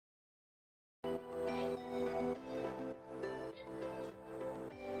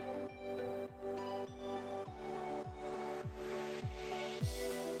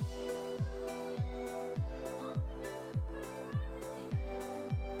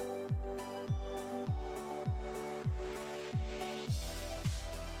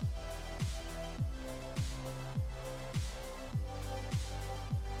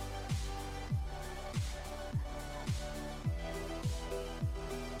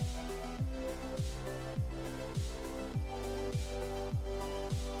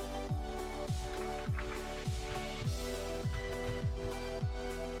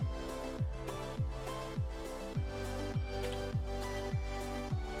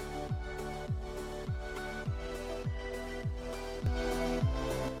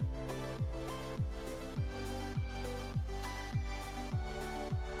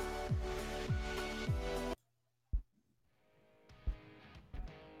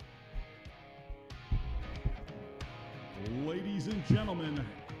Ladies and gentlemen,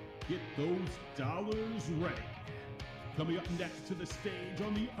 get those dollars ready. Coming up next to the stage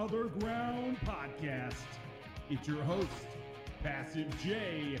on the OtherGround podcast, it's your host, Passive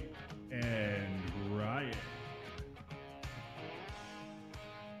J and Ryan.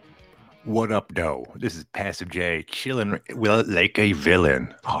 What up, though? This is Passive J, chilling like a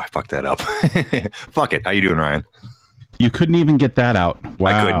villain. Oh, I fucked that up. Fuck it. How you doing, Ryan? You couldn't even get that out. Wow.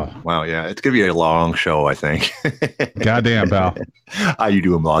 I couldn't. Wow, yeah. It's going to be a long show, I think. Goddamn, pal. How you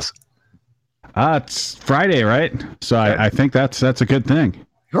doing, boss? It's Friday, right? So I think that's a good thing.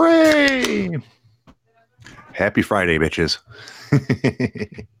 Hooray! Happy Friday, bitches.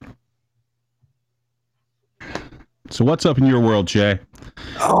 So what's up in your world, Jay?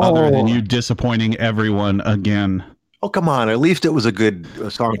 Other than you disappointing everyone again. Oh, come on. At least it was a good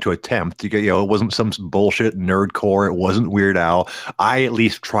song to attempt. It wasn't some bullshit nerdcore. It wasn't Weird Al. I at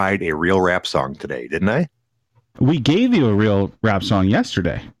least tried a real rap song today, didn't I? We gave you a real rap song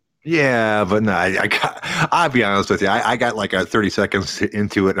yesterday. Yeah, but no, I'll be honest with you. I got like 30 seconds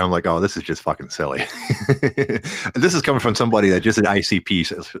into it, and I'm like, oh, this is just fucking silly. This is coming from somebody that just did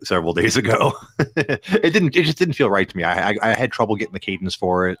ICP several days ago. It just didn't feel right to me. I had trouble getting the cadence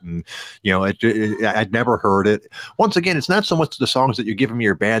for it, and I'd never heard it. Once again, it's not so much the songs that you're giving me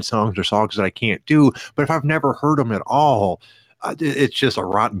are bad songs or songs that I can't do, but if I've never heard them at all, it's just a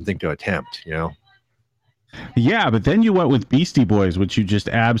rotten thing to attempt, Yeah, but then you went with Beastie Boys, which you just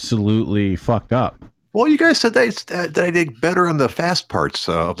absolutely fucked up. Well, you guys said that I did better on the fast parts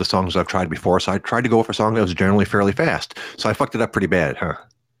of the songs I've tried before, so I tried to go for a song that was generally fairly fast. So I fucked it up pretty bad, huh?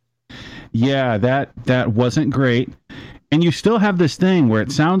 Yeah, that wasn't great. And you still have this thing where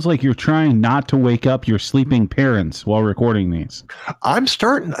it sounds like you're trying not to wake up your sleeping parents while recording these. I'm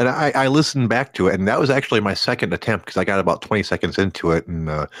starting, and I listened back to it, and that was actually my second attempt because I got about 20 seconds into it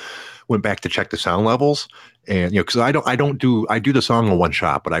and went back to check the sound levels. And because I do the song in one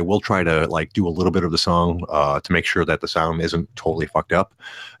shot, but I will try to do a little bit of the song to make sure that the sound isn't totally fucked up.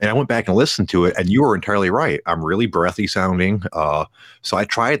 And I went back and listened to it, and you were entirely right. I'm really breathy sounding. So I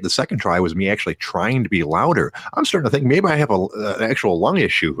tried. The second try was me actually trying to be louder. I'm starting to think maybe I have an actual lung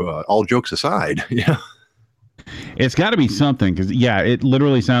issue. All jokes aside, yeah. It's got to be something because, it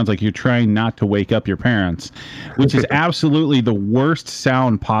literally sounds like you're trying not to wake up your parents, which is absolutely the worst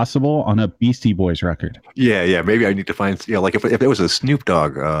sound possible on a Beastie Boys record. Yeah. Maybe I need to find, if it was a Snoop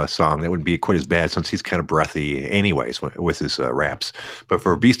Dogg song, that wouldn't be quite as bad since he's kind of breathy anyways with his raps. But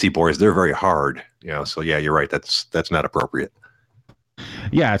for Beastie Boys, they're very hard, So yeah, you're right. That's not appropriate.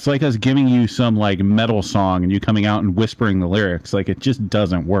 Yeah, it's like us giving you some metal song and you coming out and whispering the lyrics. It just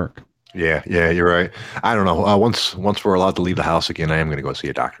doesn't work. Yeah, you're right. I don't know. Once we're allowed to leave the house again, I am going to go see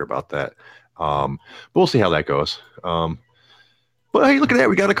a doctor about that. But we'll see how that goes. But hey, look at that.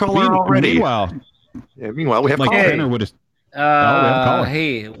 We got a caller already. Meanwhile, we have a caller.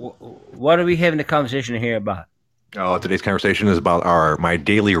 Hey, what are we having a conversation here about? Oh, today's conversation is about my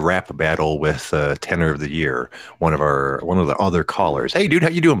daily rap battle with Tenor of the Year, one of the other callers. Hey, dude, how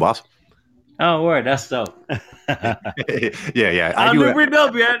you doing, boss? Oh, word, that's dope. Yeah. I'm pretty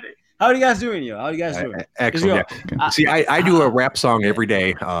dope, man. How are you guys doing? How are you guys doing? Excellent. Yeah. See, I do a rap song every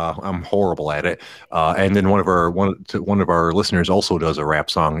day. I'm horrible at it. And then one of our listeners also does a rap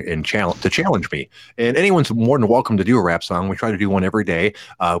song to challenge me. And anyone's more than welcome to do a rap song. We try to do one every day.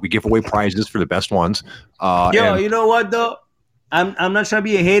 We give away prizes for the best ones. You know what though? I'm not trying to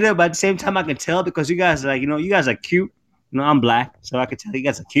be a hater, but at the same time, I can tell because you guys you guys are cute. I'm black, so I can tell you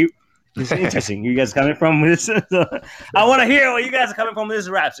guys are cute. It's interesting. You guys coming from this? I want to hear where you guys are coming from with this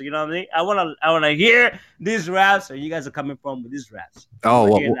rap. So you know what I mean? I want to hear these raps. So you guys are coming from with these raps. Well,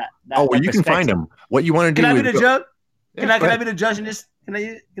 you can find them. What you want to do? Can I be the judge? Can I be the judge in this? Can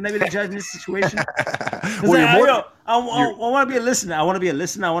I be the judge in this situation? I want to be a listener. I want to be a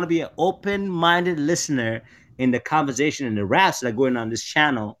listener. I want to be an open-minded listener in the conversation and the raps that are going on this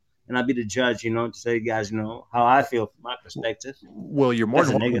channel. And I'll be the judge, to say, guys, how I feel from my perspective. Well, you're more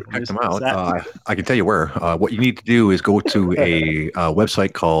than welcome to check them out. I can tell you where. What you need to do is go to a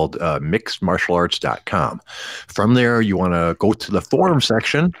website called mixedmartialarts.com. From there, you want to go to the forum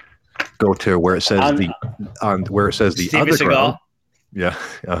section. Go to where it says the Steven Seagal. Yeah.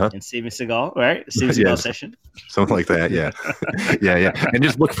 And Steven Seagal, right? Steven Seagal session. Something like that. Yeah. Yeah. And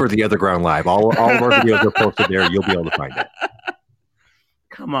just look for the OtherGround Live. All of our videos are posted there. You'll be able to find it.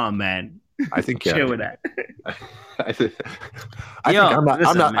 Come on, man. I think chill with that. I think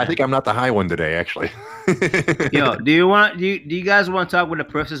I'm not the high one today, actually. Do you guys want to talk with a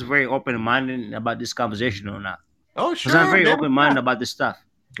person who's very open-minded about this conversation or not? Oh, sure. Because I'm very open-minded about this stuff.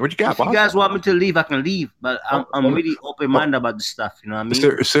 What you got, If you guys want me to leave, I can leave. But I'm really open-minded about this stuff. You know what I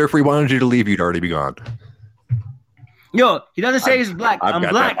mean? Sir, if we wanted you to leave, you'd already be gone. Yo, he doesn't say he's black. I've I'm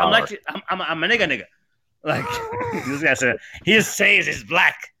got black. that I'm power. like, I'm a nigga. Like this guy said, he says he's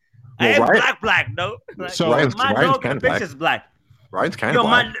black. I Well, am Ryan- black, though. Like, So my Ryan's dog in kinda the picture's black. Ryan's kind Yo, of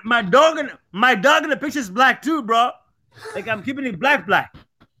black. my dog in the picture's black too, bro. Like I'm keeping it black. The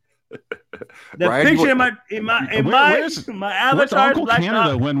Ryan, picture what- in my Where's avatar is Uncle black.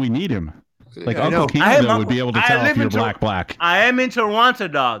 Canada when we need him? Like I know. Uncle I am Canada would be able to I tell live if you're in Tor- black. I am in Toronto,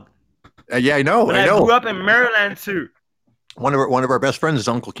 dog. Yeah, I know. But I I know. grew up in Maryland too. One of our best friends is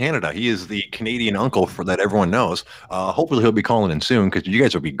Uncle Canada. He is the Canadian uncle that everyone knows. Hopefully he'll be calling in soon because you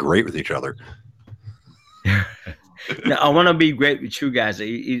guys will be great with each other. No, I want to be great with you guys.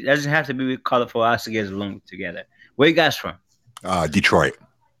 It doesn't have to be color for us to get along together. Where you guys from? Detroit.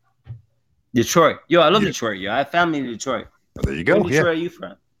 Detroit. Yo, I love Yeah. Detroit. Yo, I have family in Detroit. There you go. Where in Detroit are you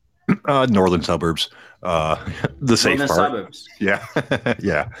from? Northern suburbs. The safe Northern part. suburbs. Yeah.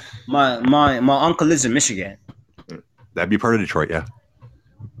 Yeah. My uncle lives in Michigan. That'd be part of Detroit. Yeah.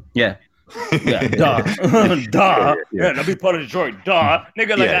 Yeah. Yeah, duh. Duh. Yeah, that'd be part of Detroit. Duh.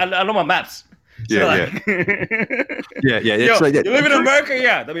 Nigga, like, Yeah. I know my maps. So, Yeah, like, Yeah. Yo, It's like- you live in America?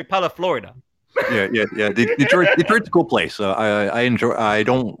 Yeah, that'd be part of Florida. Yeah. Detroit's a cool place. I enjoy.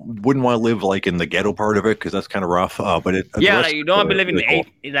 Wouldn't want to live like in the ghetto part of it because that's kind of rough. But the Yeah, rest like, you don't want to be is living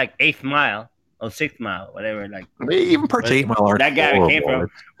in really eighth mile or 6th mile, whatever. Like cool. Even parts of 8 Mile aren't that guy horrible. came from.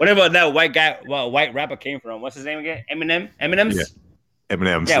 Whatever that white rapper came from. What's his name again? Eminem's? Yeah.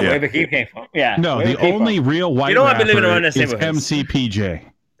 M&M's. Yeah, wherever he came from. Yeah. No, wherever the he came only from. real white You don't want to be living rapper around the same is with him. MCPJ.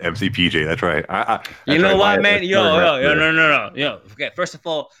 MCPJ. That's right. You know what, man? Yo, no. no. Okay, first of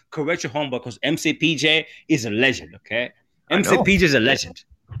all, correct your homeboy because MCPJ is a legend, okay? I know. MCPJ is a legend.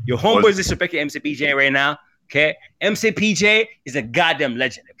 Your homeboy is disrespecting MCPJ right now, okay? MCPJ is a goddamn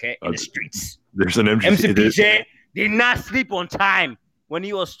legend, okay? In the streets. There's an MCPJ did not sleep on time when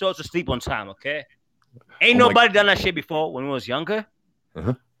he was supposed to sleep on time, okay? Ain't Oh my- nobody done that shit before when he was younger.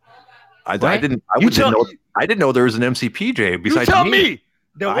 I Right? didn't tell- know. I didn't know there was an MCPJ You besides tell me. me.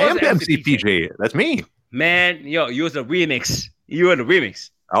 There I am was an MCPJ. That's me. Man, yo, you was a remix. You were the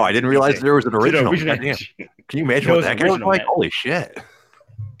remix. Oh, I didn't realize there was an To the original. original. Goddamn. Can you imagine There what was that an guy was original, like? man. Holy shit!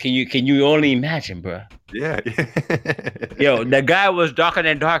 Can you only imagine, bro? Yeah. Yo, the guy was darker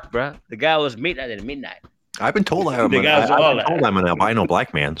than dark, bro. The guy was midnight than midnight. I've been told I'm The guys are all that. I'm an albino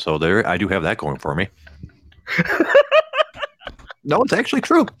black man, so there I do have that going for me. No, it's actually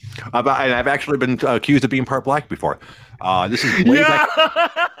true. I've actually been accused of being part black before. This is way back.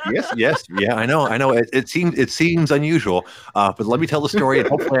 Yes, yeah, I know. It seems unusual, but let me tell the story, and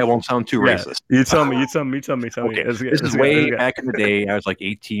hopefully I won't sound too racist. You tell me. Okay, this is way back in the day. I was like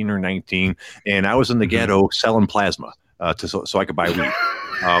 18 or 19, and I was in the ghetto selling plasma so I could buy weed.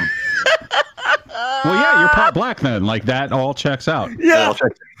 Well, yeah, you're part black then. Like that all checks out. Yeah.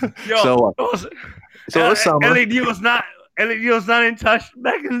 Yo, So this summer, LED was not in touch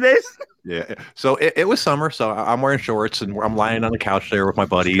back in this. yeah. So it was summer, so I'm wearing shorts and I'm lying on the couch there with my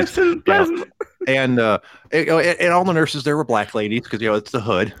buddies. And all the nurses there were black ladies because it's the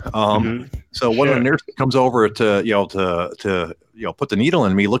hood. So one of the nurses comes over to put the needle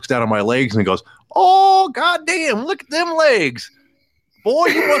in me, looks down on my legs and goes, "Oh goddamn! Look at them legs, boy!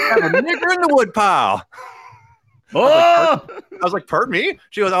 You must have a nigger in the wood pile." Oh, I was like, "Pardon me?"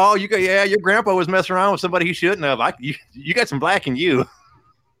 She goes, "Oh, your grandpa was messing around with somebody he shouldn't have. You got some black in you."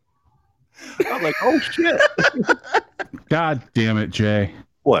 I'm like, "Oh shit!" God damn it, Jay.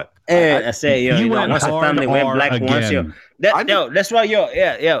 What? and I say, You went once a hard family went R black once, again. That's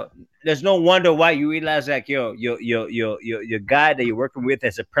why, there's no wonder why you realize like, your guy that you're working with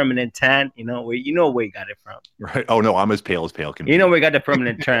has a permanent tan. You know where you got it from. Right? Oh no, I'm as pale can be. You know where you got the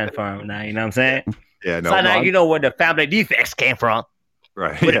permanent tan from now. You know what I'm saying? Yeah, no. So now you know where the family defects came from.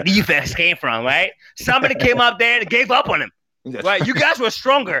 Right. Where Yeah. the defects came from, right? Somebody came up there and gave up on him. Yes. Right? You guys were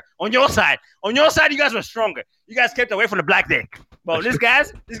stronger on your side. On your side, you guys were stronger. You guys kept away from the black dick. But these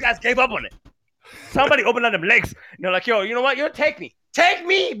guys gave up on it. Somebody opened up them legs. And they're like, yo, you know what? Take me,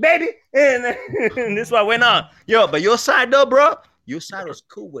 baby. And this is what went on. Yo, but your side though, bro, your side was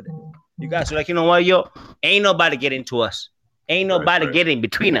cool with it. You guys were like, you know what, yo, ain't nobody getting to us. Ain't nobody getting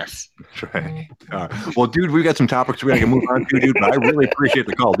between us. That's right. All right. Well, dude, we got some topics we got to move on to, dude. But I really appreciate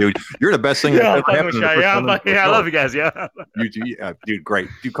the call, dude. You're the best thing that's ever happened. I love you guys. Yeah. You do, dude. Great.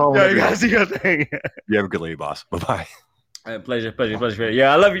 You call Yeah, me. you guys do your thing. You have a good lady, boss. Bye bye. Pleasure.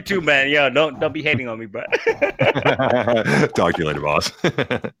 Yeah, I love you too, man. Yeah, don't be hating on me, bro. Talk to you later, boss.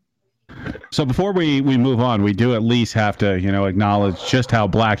 So before we move on, we do at least have to, acknowledge just how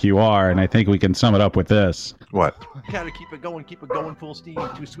black you are, and I think we can sum it up with this. What? Gotta keep it going full steam.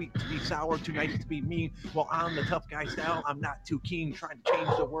 Too sweet to be sour, too nice to be mean. Well, I'm the tough guy style. I'm not too keen trying to change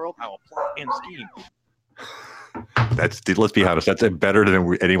the world. I'll plot and scheme. let's be honest. That's better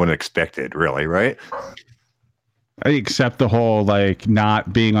than anyone expected, really, right? Except the whole like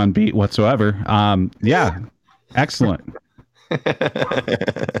not being on beat whatsoever. Yeah, excellent.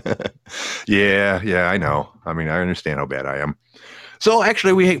 Yeah, I know. I mean, I understand how bad I am. So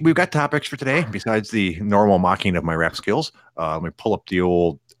actually, we've got topics for today besides the normal mocking of my rap skills. Let me pull up the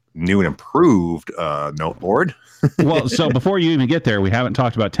old new and improved note board. Well, so before you even get there, we haven't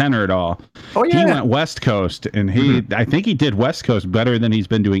talked about Tenor at all. Oh yeah, he went West Coast, and I think he did West Coast better than he's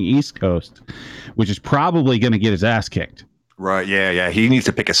been doing East Coast, which is probably going to get his ass kicked. Right? Yeah. He needs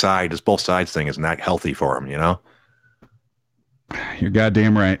to pick a side. This both sides thing is not healthy for him. You know. You're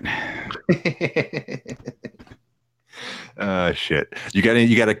goddamn right. Shit. You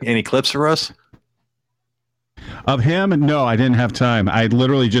got any clips for us? Of him? No, I didn't have time. I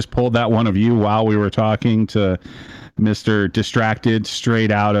literally just pulled that one of you while we were talking to Mr. Distracted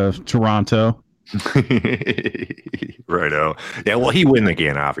straight out of Toronto. Righto. Yeah, well, he win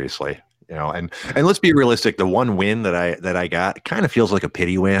again, obviously. You know, and let's be realistic. The one win that I got kind of feels like a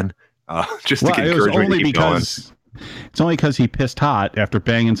pity win. Just to encourage me to keep going. It's only because he pissed hot after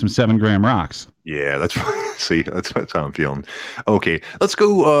banging some 7-gram rocks. Yeah, that's see, that's how I'm feeling. Okay, let's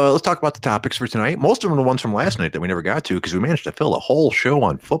go. Let's talk about the topics for tonight. Most of them are the ones from last night that we never got to because we managed to fill a whole show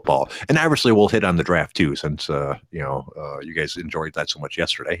on football, and obviously we'll hit on the draft too, since you guys enjoyed that so much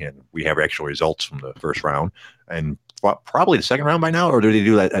yesterday, and we have actual results from the first round and probably the second round by now, or do they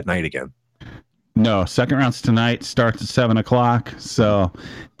do that at night again? No, second round's tonight. Starts at 7:00. So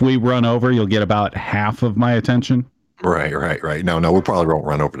if we run over, you'll get about half of my attention. Right. No, we probably won't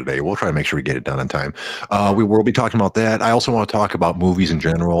run over today. We'll try to make sure we get it done in time. We will be talking about that. I also want to talk about movies in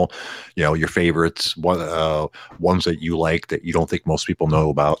general. You know, your favorites, ones that you like that you don't think most people know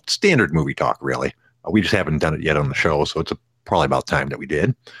about. Standard movie talk, really. We just haven't done it yet on the show, so it's probably about time that we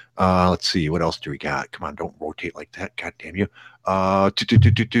did. Let's see, what else do we got? Come on, don't rotate like that. God damn you. We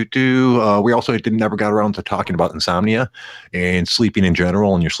also never got around to talking about insomnia and sleeping in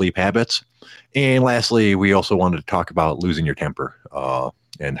general and your sleep habits. And lastly, we also wanted to talk about losing your temper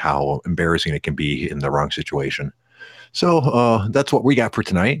and how embarrassing it can be in the wrong situation. So that's what we got for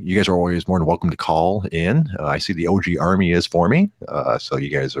tonight. You guys are always more than welcome to call in. I see the OG Army is for me. So you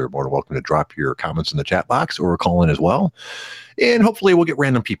guys are more than welcome to drop your comments in the chat box or call in as well. And hopefully we'll get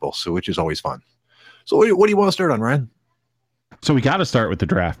random people, which is always fun. So what do you want to start on, Ryan? So we got to start with the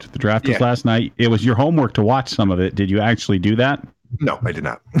draft. The draft was last night. It was your homework to watch some of it. Did you actually do that? No, I did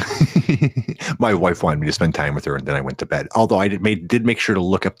not. My wife wanted me to spend time with her, and then I went to bed. Although I did make sure to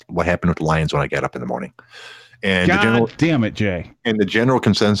look up what happened with the Lions when I got up in the morning. And damn it, Jay. And the general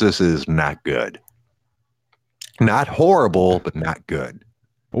consensus is not good. Not horrible, but not good.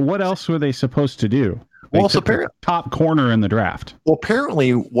 Well, what else were they supposed to do? They took the top corner in the draft. Well,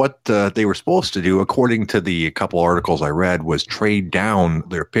 apparently what they were supposed to do, according to the couple articles I read, was trade down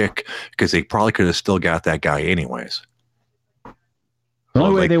their pick because they probably could have still got that guy anyways. The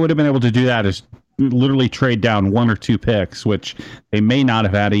only way they would have been able to do that is literally trade down 1 or 2 picks, which they may not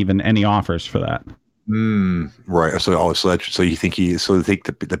have had even any offers for that. Right. So you think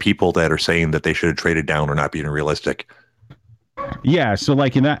the people that are saying that they should have traded down are not being realistic? Yeah. So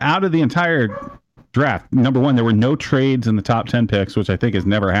like out of the entire draft, number one, there were no trades in the top 10 picks, which I think has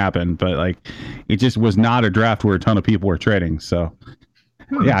never happened, but like it just was not a draft where a ton of people were trading. So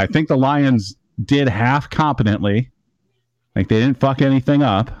yeah, I think the Lions did half competently. Like they didn't fuck anything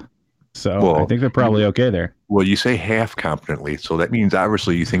up. So I think they're probably okay there. Well, you say half competently, so that means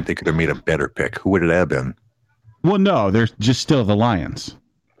obviously you think they could have made a better pick. Who would it have been? Well, no, they're just still the Lions.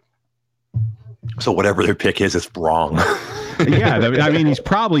 So whatever their pick is, it's wrong. Yeah, I mean, he's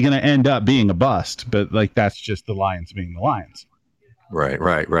probably going to end up being a bust, but like that's just the Lions being the Lions.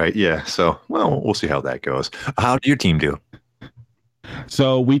 Right. Yeah. So, well, we'll see how that goes. How did your team do?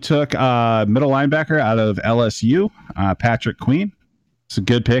 So we took middle linebacker out of LSU, Patrick Queen. It's a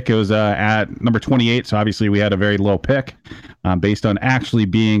good pick. It was at number 28, so obviously we had a very low pick based on actually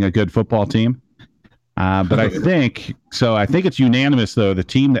being a good football team. But I think it's unanimous, though. The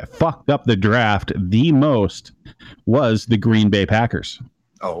team that fucked up the draft the most was the Green Bay Packers.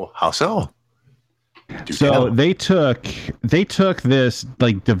 Oh, how so? So they took this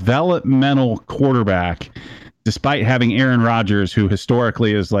like developmental quarterback, despite having Aaron Rodgers, who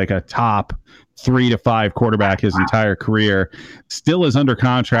historically is like a top 3 to 5 quarterback his entire career, still is under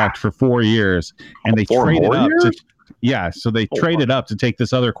contract for 4 years, and they traded up to. Yeah, so they traded up to take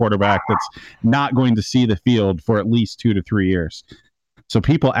this other quarterback that's not going to see the field for at least 2 to 3 years. So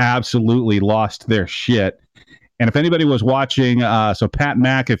people absolutely lost their shit. And if anybody was watching, so Pat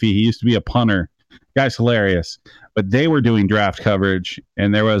McAfee, he used to be a punter Guy's hilarious. But they were doing draft coverage,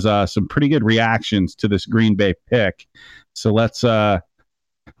 and there was some pretty good reactions to this Green Bay pick. So let's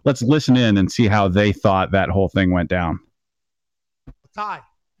listen in and see how they thought that whole thing went down. Ty,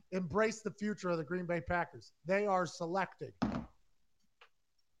 embrace the future of the Green Bay Packers. They are selecting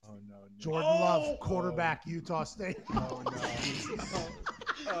Jordan Love, quarterback, Utah State. Oh, no.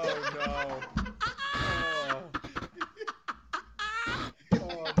 Oh, no.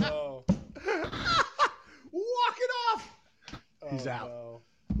 Oh, no. Walk it off. He's out. No.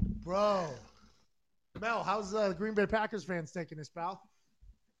 Bro. Mel, how's the Green Bay Packers fans taking this, pal?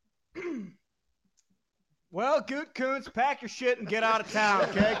 Well, Goot Coons, pack your shit and get out of town,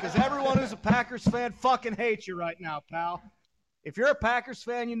 okay? Because everyone who's a Packers fan fucking hates you right now, pal. If you're a Packers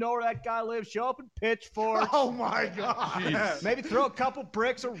fan, you know where that guy lives. Show up in pitchforks. Oh, my God. Jeez. Maybe throw a couple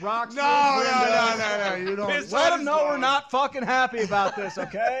bricks or rocks. No. You don't. Let them know we're not fucking happy about this,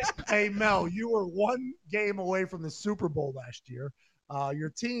 okay? Hey, Mel, you were one game away from the Super Bowl last year. Your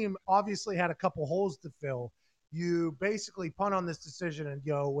team obviously had a couple holes to fill. You basically punt on this decision and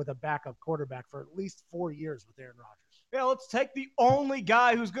go with a backup quarterback for at least 4 years with Aaron Rodgers. Yeah, let's take the only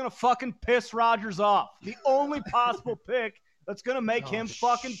guy who's going to fucking piss Rodgers off. The only possible pick that's going to make him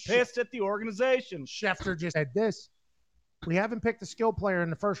fucking pissed at the organization. Schefter just said this. We haven't picked a skill player in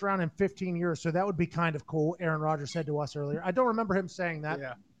the first round in 15 years, so that would be kind of cool, Aaron Rodgers said to us earlier. I don't remember him saying that.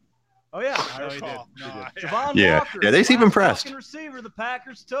 Yeah. Oh, yeah. I recall. Javon Yeah. Walker, Yeah, they seem last impressed. fucking receiver the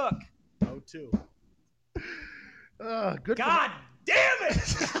Packers took. Oh, too. Good. God damn it!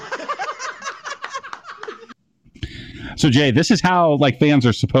 So, Jay, this is how fans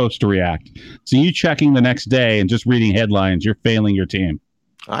are supposed to react. So you checking the next day and just reading headlines, you're failing your team.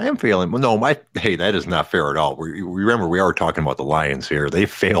 I am failing. Well, no, hey, that is not fair at all. Remember, we are talking about the Lions here. They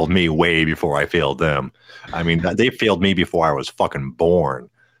failed me way before I failed them. I mean, they failed me before I was fucking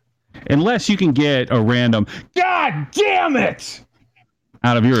born. Unless you can get a random "God damn it"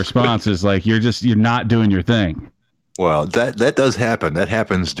 out of your responses, you're not doing your thing. Well, that does happen. That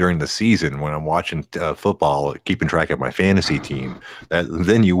happens during the season when I'm watching football, keeping track of my fantasy team.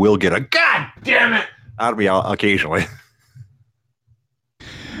 Then you will get a "God damn it" out of me occasionally.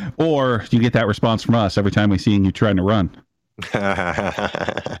 Or you get that response from us every time we see you trying to run. I'm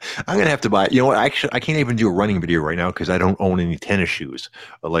gonna have to buy. You know what? Actually, I can't even do a running video right now because I don't own any tennis shoes.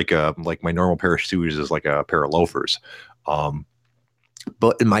 Like my normal pair of shoes is like a pair of loafers.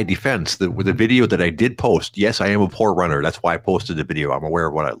 But in my defense, with the video that I did post, yes, I am a poor runner. That's why I posted the video. I'm aware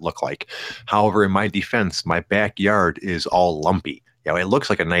of what I look like. However, in my defense, my backyard is all lumpy. It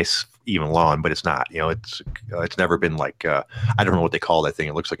looks like a nice even lawn, but it's not. It's never been like I don't know what they call that thing.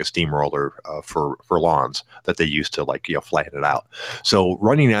 It looks like a steamroller for lawns that they use to flatten it out. So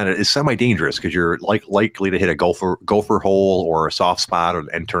running on it is semi-dangerous because you're likely to hit a gopher hole or a soft spot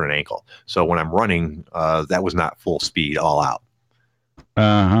and turn an ankle. So when I'm running, that was not full speed all out.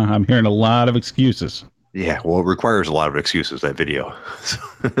 I'm hearing a lot of excuses. Yeah, well, it requires a lot of excuses, that video.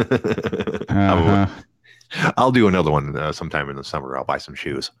 I'll do another one sometime in the summer. I'll buy some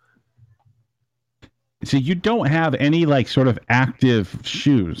shoes. So you don't have any sort of active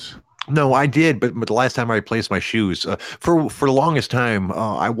shoes? No, I did, but the last time I replaced my shoes, for the longest time,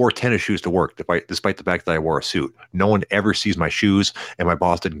 I wore tennis shoes to work, despite the fact that I wore a suit. No one ever sees my shoes, and my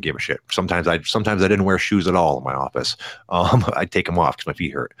boss didn't give a shit. Sometimes I didn't wear shoes at all in my office. I'd take them off because my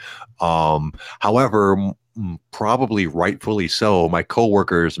feet hurt. However, probably rightfully so, my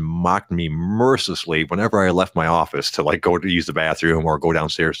coworkers mocked me mercilessly whenever I left my office to go to use the bathroom or go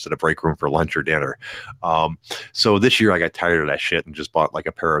downstairs to the break room for lunch or dinner. So this year I got tired of that shit and just bought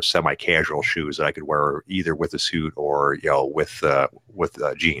a pair of semi-casual shoes that I could wear either with a suit or with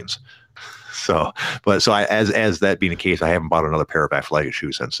jeans. So as that being the case, I haven't bought another pair of athletic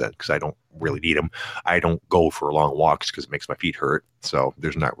shoes since then because I don't really need them. I don't go for long walks because it makes my feet hurt. So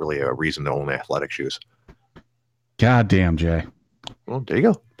there's not really a reason to own athletic shoes. God damn, Jay. Well, there you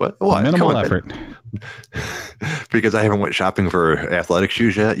go. But minimal effort. Because I haven't went shopping for athletic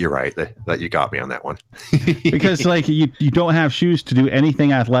shoes yet. You're right. That you got me on that one. Because you don't have shoes to do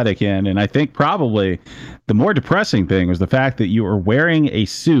anything athletic in, and I think probably the more depressing thing was the fact that you were wearing a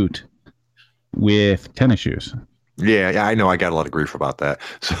suit with tennis shoes. Yeah, I know. I got a lot of grief about that.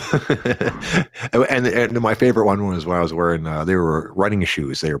 So, and my favorite one was when I was wearing. They were running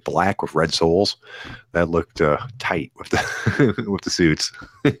shoes. They were black with red soles. That looked tight with the with the suits.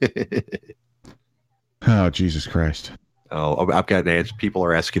 Oh, Jesus Christ! Oh, I've got ads. People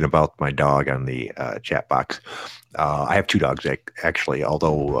are asking about my dog on the chat box. I have two dogs actually,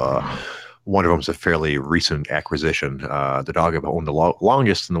 although. One of them is a fairly recent acquisition. The dog I've owned the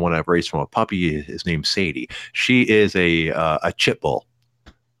longest and the one I've raised from a puppy is named Sadie. She is a chit bull.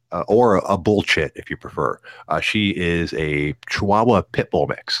 or a bullshit if you prefer. She is a Chihuahua Pit Bull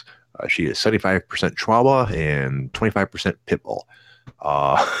mix. She is 75% Chihuahua and 25% Pit Bull.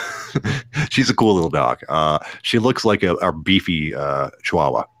 She's a cool little dog. She looks like a beefy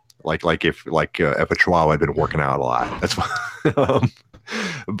Chihuahua, like if a Chihuahua had been working out a lot. That's what.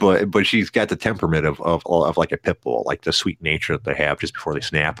 But she's got the temperament of like a pit bull, like the sweet nature that they have just before they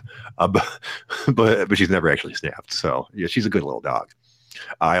snap. But she's never actually snapped. So yeah, she's a good little dog.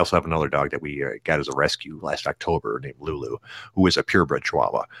 I also have another dog that we got as a rescue last October named Lulu, who is a purebred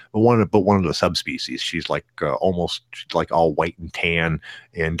Chihuahua, but one of the subspecies. She's like almost like all white and tan,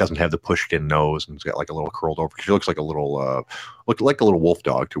 and doesn't have the pushed in nose, and has got like a little curled over. She looks like a little wolf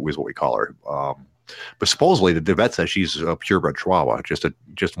dog, too, is what we call her. But supposedly the vet says she's a purebred Chihuahua, just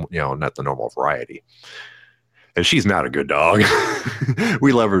not the normal variety. And she's not a good dog.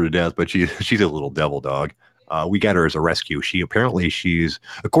 We love her to death, but she's a little devil dog. We got her as a rescue. She's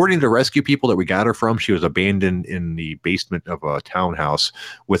according to rescue people that we got her from, she was abandoned in the basement of a townhouse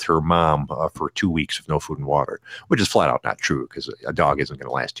with her mom for 2 weeks with no food and water, which is flat out not true because a dog isn't going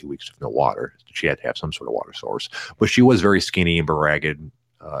to last 2 weeks with no water. She had to have some sort of water source, but she was very skinny and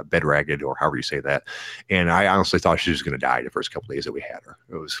bed ragged, or however you say that. And I honestly thought she was going to die the first couple of days that we had her.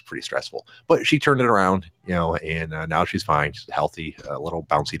 It was pretty stressful, but she turned it around, and now she's fine. She's a healthy, little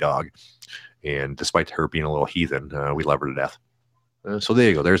bouncy dog. And despite her being a little heathen, we love her to death. So there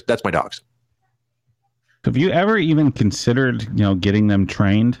you go. That's my dogs. Have you ever even considered, getting them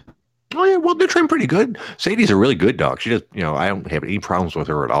trained? Oh yeah, well they're trained pretty good. Sadie's a really good dog. She just, I don't have any problems with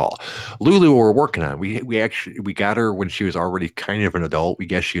her at all. Lulu, we're working on. We got her when she was already kind of an adult. We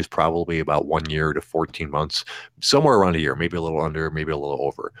guess she was probably about 1 year to 14 months, somewhere around a year, maybe a little under, maybe a little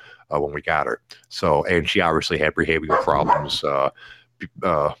over, when we got her. So, and she obviously had behavioral problems.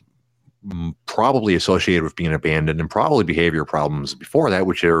 Probably associated with being abandoned, and probably behavior problems before that,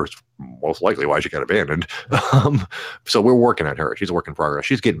 which are most likely why she got abandoned. So we're working on her. She's a work in progress.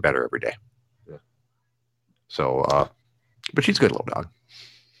 She's getting better every day. Yeah. So, but she's a good little dog.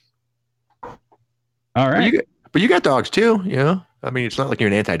 All right. But you got dogs too, I mean, it's not like you're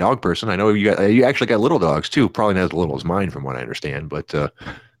an anti-dog person. I know you actually got little dogs too. Probably not as little as mine, from what I understand. But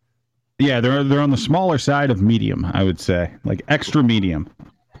yeah, they're on the smaller side of medium, I would say, like extra medium.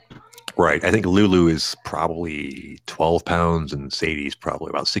 Right. I think Lulu is probably 12 pounds and Sadie's probably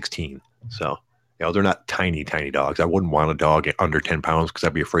about 16. So, they're not tiny, tiny dogs. I wouldn't want a dog under 10 pounds because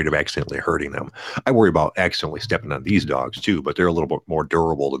I'd be afraid of accidentally hurting them. I worry about accidentally stepping on these dogs too, but they're a little bit more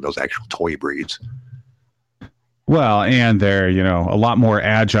durable than those actual toy breeds. Well, and they're, a lot more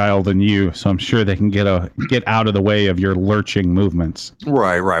agile than you, so I'm sure they can get out of the way of your lurching movements.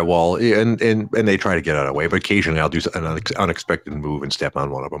 Right. Well, and they try to get out of the way, but occasionally I'll do an unexpected move and step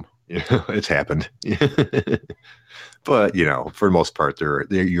on one of them. It's happened. But for the most part,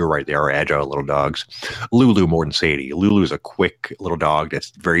 you're right. They are agile little dogs. Lulu more than Sadie. Lulu's a quick little dog that's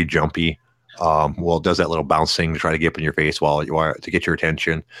very jumpy. Does that little bounce thing to try to get up in your face to get your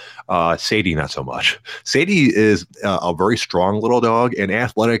attention. Sadie, not so much. Sadie is a very strong little dog and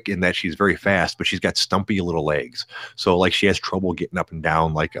athletic in that she's very fast, but she's got stumpy little legs. So like she has trouble getting up and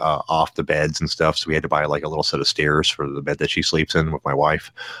down, like off the beds and stuff. So we had to buy like a little set of stairs for the bed that she sleeps in with my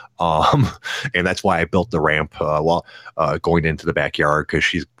wife. And that's why I built the ramp going into the backyard, because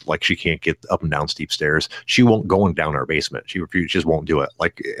she can't get up and down steep stairs. She won't go down our basement. She just won't do it.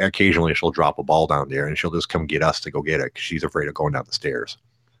 Like occasionally she'll drop a ball down there and she'll just come get us to go get it because she's afraid of going down the stairs.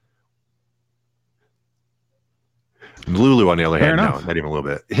 Lulu, on the other hand, no, not even a little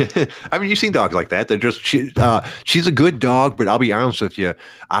bit. I mean, you've seen dogs like that. They're just she's a good dog, but I'll be honest with you,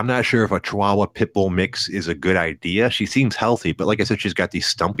 I'm not sure if a Chihuahua Pit Bull mix is a good idea. She seems healthy, but like I said, she's got these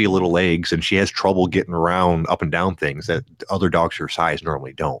stumpy little legs, and she has trouble getting around up and down things that other dogs her size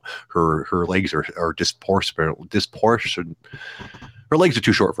normally don't. Her legs are disproportionate. Her legs are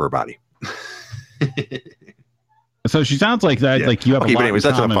too short for her body. So she sounds like that. Yeah. Like you have a lot in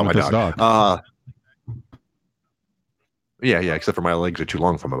common with this dog. Yeah, except for my legs are too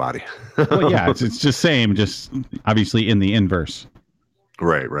long for my body. Well, yeah, it's just same, just obviously in the inverse.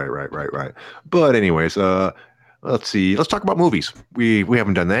 Right. But anyways, let's see. Let's talk about movies. We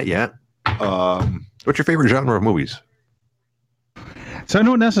haven't done that yet. What's your favorite genre of movies? So I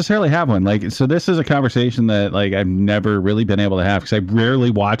don't necessarily have one. So this is a conversation that I've never really been able to have because I rarely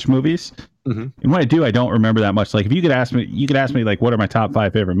watch movies. Mm-hmm. And when I do, I don't remember that much. Like if you could ask me like, what are my top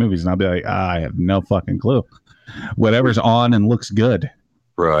 5 favorite movies? And I'll be like, I have no fucking clue. Whatever's on and looks good.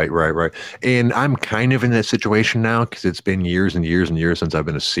 Right. And I'm kind of in that situation now because it's been years and years and years since I've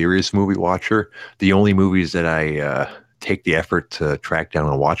been a serious movie watcher. The only movies that I take the effort to track down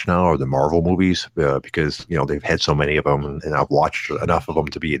and watch now are the Marvel movies, because they've had so many of them, and I've watched enough of them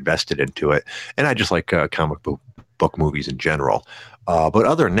to be invested into it. And I just like comic book movies in general. But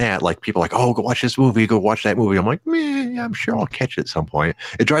other than that, like people are like, oh, go watch this movie, go watch that movie. I'm like, yeah, I'm sure I'll catch it at some point.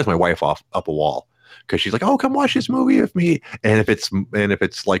 It drives my wife up a wall because she's like, oh, come watch this movie with me. And if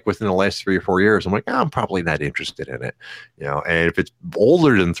it's like within the last 3 or 4 years, I'm like, I'm probably not interested in it. And if it's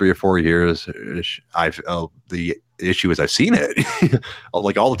older than 3 or 4 years, the issue is I've seen it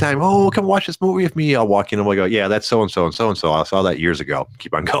like all the time. Oh, come watch this movie with me. I'll walk in and I'll go, yeah, that's so and so and so and so. I saw that years ago.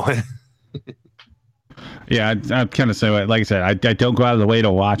 Keep on going. Yeah, I'm kind of saying, like I said, I don't go out of the way to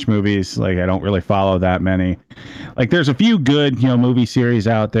watch movies. Like, I don't really follow that many. Like, there's a few good, movie series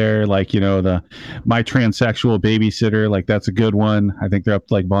out there. Like, the My Transsexual Babysitter. Like, that's a good one. I think they're up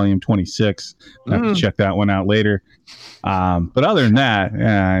to like volume 26. I have to check that one out later. But other than that,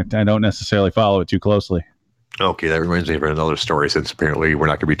 I don't necessarily follow it too closely. Okay, that reminds me of another story, since apparently we're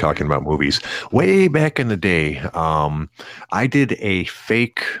not going to be talking about movies. Way back in the day, I did a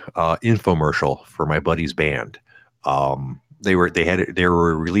fake infomercial for my buddy's band. They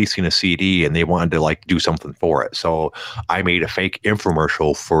were releasing a CD and they wanted to like do something for it, so I made a fake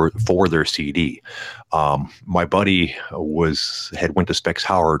infomercial for their CD. My buddy had went to Specs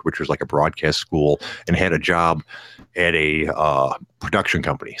Howard, which was like a broadcast school, and had a job at a production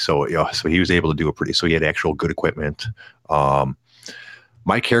company. So so he was able to do so he had actual good equipment.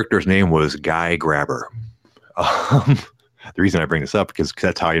 My character's name was Guy Grabber. The reason I bring this up because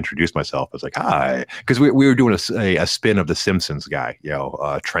that's how I introduced myself. I was like, hi, because we were doing a spin of the Simpsons guy,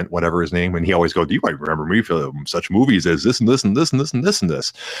 Trent, whatever his name, and he always goes, you might remember me from such movies as this and this and this and this and this and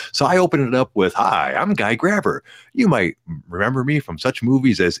this. So I opened it up with, hi, I'm Guy Grabber. You might remember me from such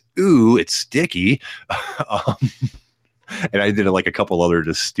movies as Ooh, It's Sticky. And I did like a couple other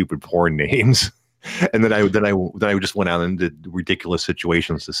just stupid porn names. And then I just went out and did ridiculous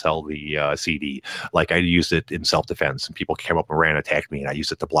situations to sell the CD. Like I used it in self-defense, and people came up and ran and attacked me, and I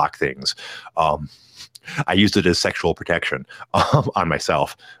used it to block things. I used it as sexual protection on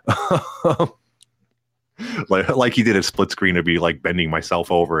myself. like he did a split screen to be like bending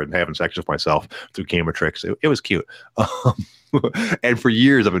myself over and having sex with myself through camera tricks. It was cute. And for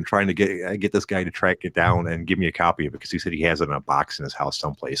years I've been trying to get this guy to track it down and give me a copy of it, because he said he has it in a box in his house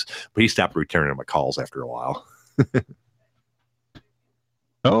someplace, but he stopped returning my calls after a while.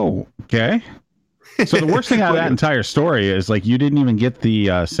 Oh, okay. So the worst thing out of that entire story is like you didn't even get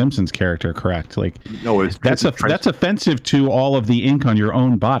the Simpsons character correct. Like, no, that's offensive to all of the ink on your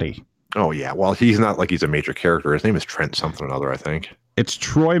own body. Oh yeah, well he's not like he's a major character. His name is Trent something or other, I think. It's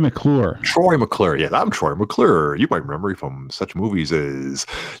Troy McClure. Troy McClure. Yeah, I'm Troy McClure. You might remember me from such movies as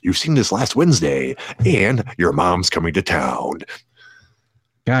You've Seen This Last Wednesday and Your Mom's Coming to Town.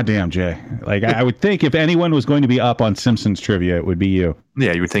 Goddamn, Jay. Like, I would think if anyone was going to be up on Simpsons trivia, it would be you.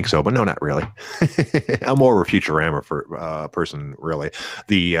 Yeah, you would think so, but no, not really. I'm more of a Futurama person, really.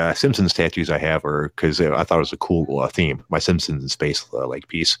 The Simpsons tattoos I have are because I thought it was a cool theme. My Simpsons in Space like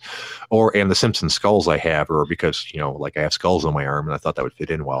piece, and the Simpsons skulls I have are because like I have skulls on my arm, and I thought that would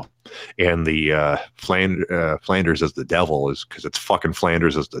fit in well. And the Flanders as the devil is because it's fucking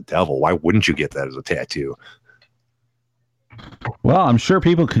Flanders as the devil. Why wouldn't you get that as a tattoo? Well, I'm sure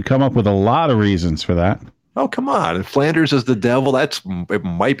people could come up with a lot of reasons for that. Oh, come on. Flanders as the devil, it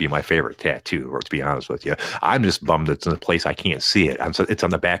might be my favorite tattoo, or to be honest with you. I'm just bummed it's in a place I can't see it. It's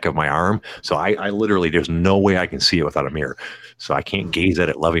on the back of my arm, so I literally, there's no way I can see it without a mirror. So I can't gaze at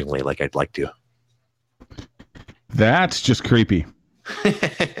it lovingly like I'd like to. That's just creepy.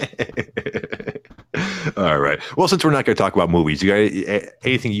 All right. Well, since we're not going to talk about movies, you got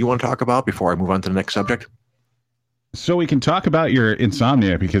anything you want to talk about before I move on to the next subject? So we can talk about your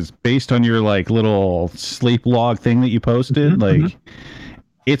insomnia, because based on your like little sleep log thing that you posted,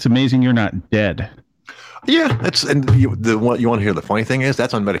 it's amazing you're not dead. Yeah, you want to hear the funny thing is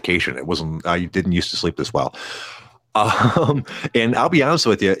that's on medication. It wasn't. I didn't used to sleep this well. And I'll be honest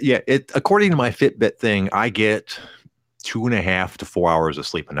with you. Yeah, according to my Fitbit thing, I get 2.5 to 4 hours of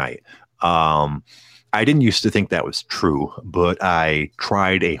sleep a night. I didn't used to think that was true, but I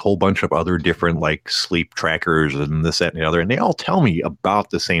tried a whole bunch of other different like sleep trackers and this, that, and the other, and they all tell me about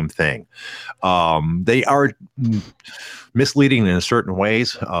the same thing. They are misleading in certain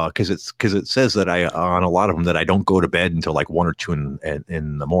ways because it says that on a lot of them that I don't go to bed until like 1 or 2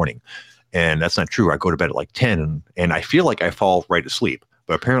 in the morning, and that's not true. I go to bed at like 10, and I feel like I fall right asleep.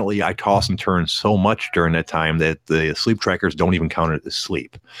 But apparently I toss and turn so much during that time that the sleep trackers don't even count it as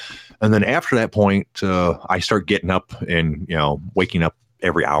sleep. And then after that point, I start getting up and, waking up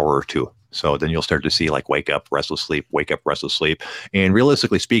every hour or two. So then you'll start to see like wake up, restless sleep, wake up, restless sleep. And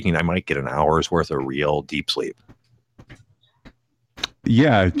realistically speaking, I might get an hour's worth of real deep sleep.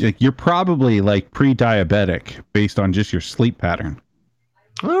 Yeah, you're probably like pre-diabetic based on just your sleep pattern.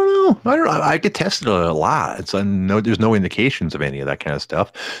 I don't know. I get tested a lot. There's no indications of any of that kind of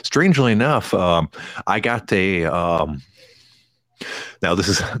stuff. Strangely enough, I got a. Now this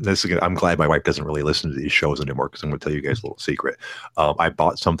is I'm glad my wife doesn't really listen to these shows anymore because I'm going to tell you guys a little secret. I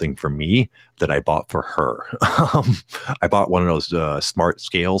bought something for me that I bought for her. I bought one of those smart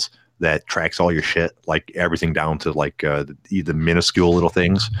scales that tracks all your shit, like everything down to like the minuscule little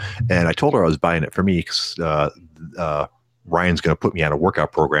things. And I told her I was buying it for me because Ryan's going to put me on a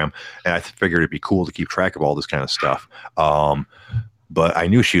workout program, and I figured it'd be cool to keep track of all this kind of stuff. But I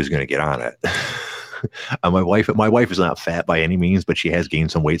knew she was going to get on it. My wife is not fat by any means, but she has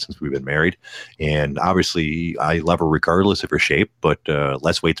gained some weight since we've been married. And obviously I love her regardless of her shape, but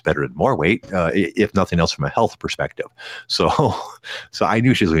less weight's better than more weight, if nothing else from a health perspective. So I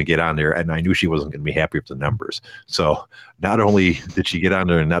knew she was going to get on there, and I knew she wasn't going to be happy with the numbers. So not only did she get on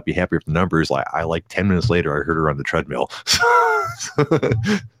there and not be happy with the numbers, like 10 minutes later, I heard her on the treadmill.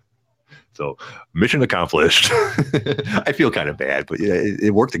 So mission accomplished. I feel kind of bad, but yeah,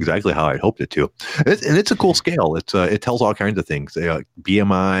 it worked exactly how I hoped it to. And it's a cool scale. It tells all kinds of things: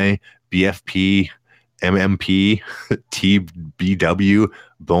 BMI, BFP, MMP, TBW,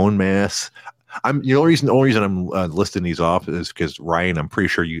 bone mass. The only reason I'm listing these off is because Ryan, I'm pretty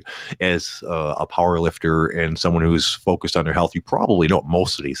sure you, as a power lifter and someone who's focused on their health, you probably know what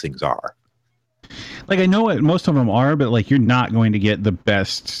most of these things are. Like, I know what most of them are, but like, you're not going to get the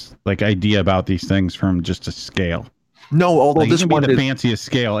best like idea about these things from just a scale. No, although like, this one is the fanciest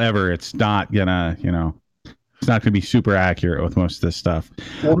scale ever, it's not gonna, it's not gonna be super accurate with most of this stuff.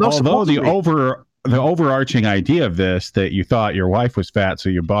 Well, no, although the overarching idea of this, that you thought your wife was fat, so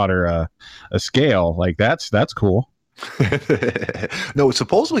you bought her a scale, like that's cool. No,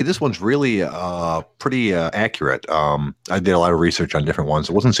 supposedly this one's really pretty accurate. I did a lot of research on different ones.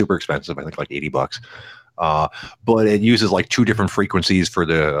 It wasn't super expensive. I think like $80. But it uses like 2 different frequencies for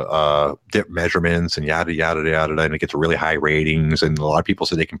the dip measurements and yada yada yada, and it gets really high ratings. And a lot of people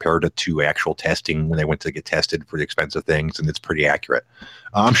say they compared it to actual testing when they went to get tested for the expensive things, and it's pretty accurate.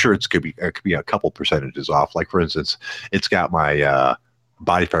 I'm sure it could be a couple percentages off. Like, for instance, it's got my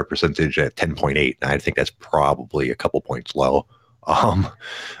body fat percentage at 10.8. I think that's probably a couple points low.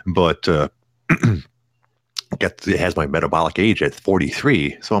 But it has my metabolic age at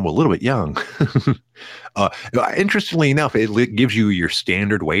 43, so I'm a little bit young. Interestingly enough, it gives you your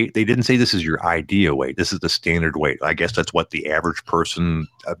standard weight. They didn't say this is your ideal weight. This is the standard weight. I guess that's what the average person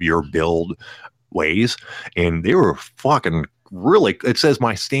of your build weighs. And they were fucking really, it says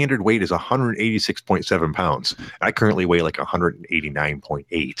my standard weight is 186.7 pounds. I currently weigh like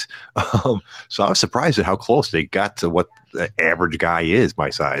 189.8. So I was surprised at how close they got to what the average guy is my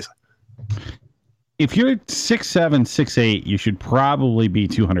size. If you're 6'7", 6'8", you should probably be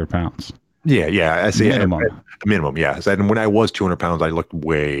 200 pounds. Yeah. I see. Minimum. Minimum, yeah. And when I was 200 pounds, I looked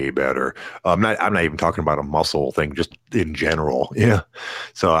way better. I'm not even talking about a muscle thing, just in general. Yeah.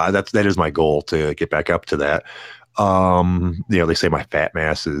 So that is my goal, to get back up to that. They say my fat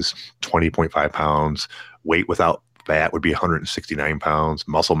mass is 20.5 pounds. Weight without fat would be 169 pounds.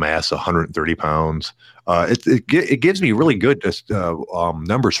 Muscle mass 130 pounds. It gives me really good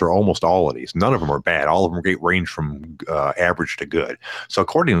numbers for almost all of these. None of them are bad. All of them range from average to good. So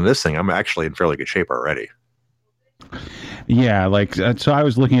according to this thing, I'm actually in fairly good shape already. Yeah, like, so I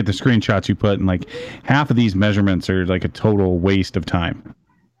was looking at the screenshots you put, and like half of these measurements are like a total waste of time.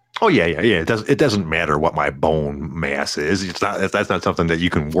 Oh yeah. It doesn't matter what my bone mass is. That's not something that you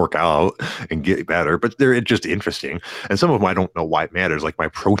can work out and get better. But they're just interesting. And some of them I don't know why it matters, like my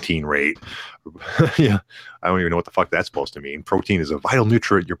protein rate. Yeah, I don't even know what the fuck that's supposed to mean. Protein is a vital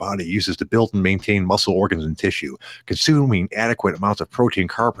nutrient your body uses to build and maintain muscle, organs, and tissue. Consuming adequate amounts of protein,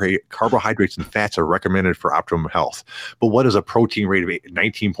 carbohydrates, and fats are recommended for optimum health. But what does a protein rate of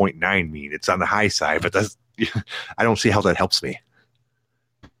 19.9 mean? It's on the high side, but I don't see how that helps me.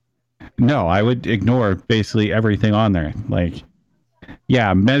 No, I would ignore basically everything on there. Like,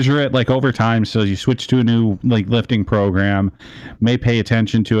 yeah, measure it like over time. So you switch to a new like lifting program, may pay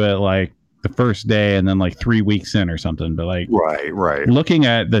attention to it like the first day and then like 3 weeks in or something. But like, right. Looking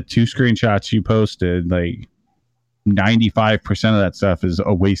at the 2 screenshots you posted, like 95% of that stuff is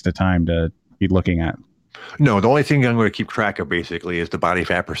a waste of time to be looking at. No, the only thing I'm going to keep track of basically is the body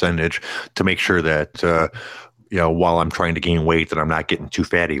fat percentage to make sure that, while I'm trying to gain weight, that I'm not getting too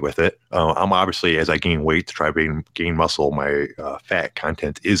fatty with it. I'm obviously, as I gain weight to try to gain muscle, my fat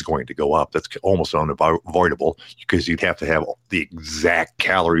content is going to go up. That's almost unavoidable because you'd have to have the exact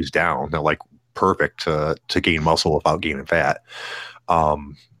calories down, like perfect to gain muscle without gaining fat.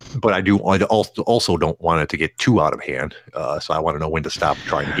 But I also don't want it to get too out of hand. So I want to know when to stop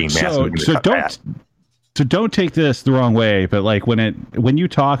trying to gain mass. So don't take this the wrong way, but like when you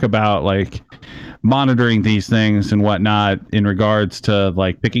talk about like monitoring these things and whatnot in regards to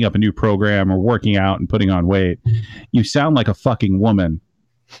like picking up a new program or working out and putting on weight, you sound like a fucking woman,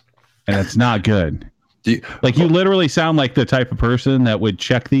 and it's not good. You literally sound like the type of person that would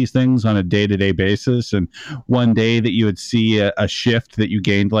check these things on a day-to-day basis, and one day that you would see a shift that you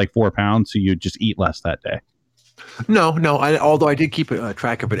gained like 4 pounds, so you'd just eat less that day. No. Although I did keep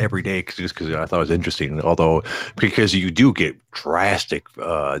track of it every day just because I thought it was interesting. Because you do get drastic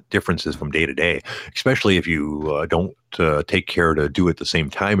differences from day to day, especially if you don't take care to do it at the same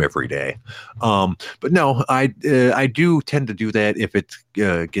time every day. But no, I do tend to do that if it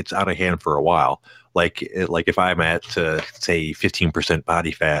gets out of hand for a while. Like if I'm at say 15%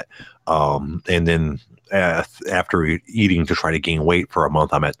 body fat, and then after eating to try to gain weight for a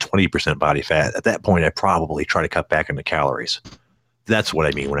month, I'm at 20% body fat. At that point, I probably try to cut back on the calories. That's what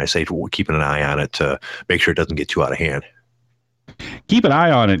I mean when I say keeping an eye on it to make sure it doesn't get too out of hand. Keep an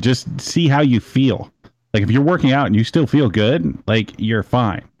eye on it. Just see how you feel. Like if you're working out and you still feel good, like you're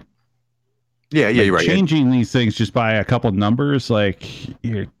fine. Yeah, you're right. Changing these things just by a couple numbers, like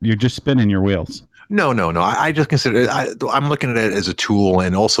you're just spinning your wheels. No. I just consider I'm looking at it as a tool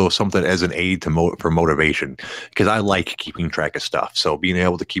and also something as an aid for motivation, because I like keeping track of stuff. So being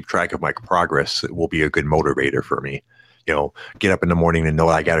able to keep track of my progress will be a good motivator for me. Get up in the morning and know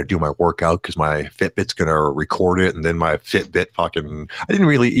I got to do my workout because my Fitbit's going to record it. And then my Fitbit I didn't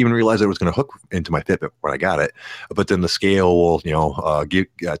really even realize it was going to hook into my Fitbit when I got it. But then the scale will,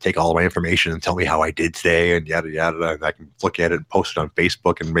 take all of my information and tell me how I did today and yada, yada. And I can look at it and post it on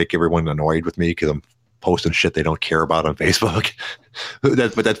Facebook and make everyone annoyed with me because I'm posting shit they don't care about on Facebook. But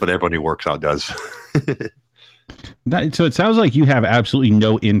that's what everyone who works out does. So it sounds like you have absolutely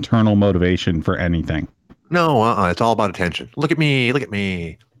no internal motivation for anything. No, it's all about attention. Look at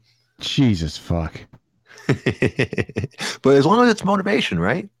me. Jesus fuck. But as long as it's motivation,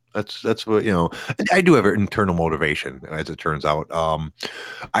 right? That's what, I do have internal motivation, as it turns out.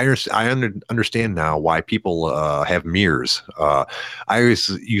 I understand now why people have mirrors. I always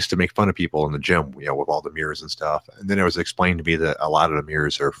used to make fun of people in the gym, with all the mirrors and stuff. And then it was explained to me that a lot of the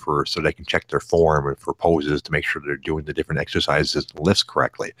mirrors are so they can check their form and for poses to make sure they're doing the different exercises and lifts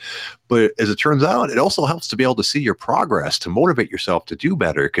correctly. But as it turns out, it also helps to be able to see your progress, to motivate yourself to do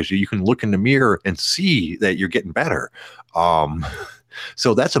better, because you can look in the mirror and see that you're getting better.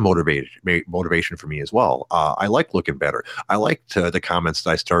 So that's a motivation for me as well. I like looking better. I liked the comments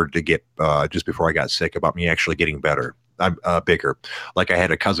that I started to get just before I got sick about me actually getting better. I'm bigger. Like I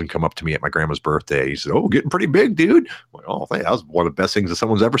had a cousin come up to me at my grandma's birthday. He said, "Oh, getting pretty big, dude." Well, oh, that was one of the best things that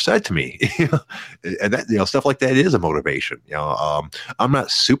someone's ever said to me. And that, stuff like that is a motivation. I'm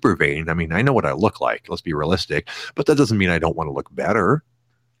not super vain. I mean, I know what I look like. Let's be realistic, but that doesn't mean I don't want to look better.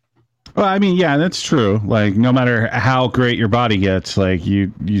 Well, I mean, yeah, that's true. Like, no matter how great your body gets, like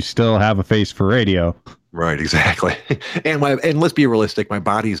you still have a face for radio. Right, exactly. And let's be realistic, my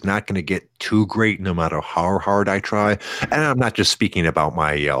body's not going to get too great no matter how hard I try. And I'm not just speaking about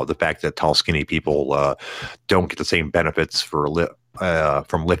my the fact that tall, skinny people don't get the same benefits from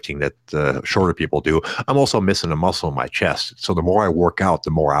lifting that shorter people do. I'm also missing a muscle in my chest. So the more I work out,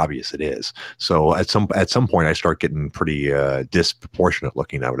 the more obvious it is. So at some point, I start getting pretty disproportionate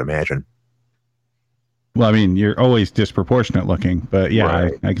looking, I would imagine. Well, I mean, you're always disproportionate looking, but yeah,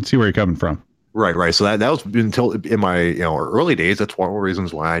 right. I can see where you're coming from. Right. So that was until in my early days. That's one of the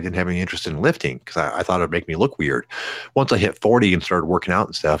reasons why I didn't have any interest in lifting, because I thought it'd make me look weird. Once I hit 40 and started working out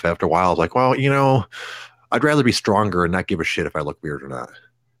and stuff, after a while, I was like, well, I'd rather be stronger and not give a shit if I look weird or not.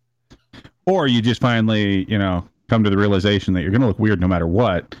 Or you just finally, come to the realization that you're going to look weird no matter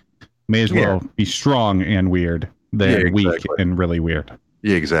what. May as well be strong and weird than weak and really weird.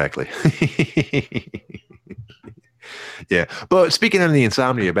 Yeah, exactly. Yeah, but speaking of the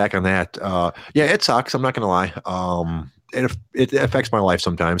insomnia, back on that, it sucks. I'm not going to lie. It affects my life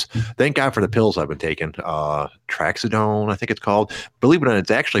sometimes. Thank God for the pills I've been taking. Traxidone, I think it's called. Believe it or not,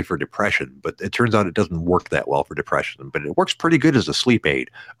 it's actually for depression, but it turns out it doesn't work that well for depression, but it works pretty good as a sleep aid.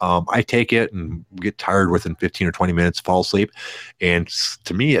 I take it and get tired within 15 or 20 minutes, fall asleep. And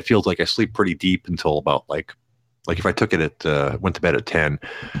to me, it feels like I sleep pretty deep until about like if I took it went to bed at 10,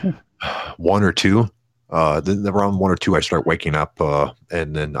 1 or 2. Then around 1 or 2, I start waking up,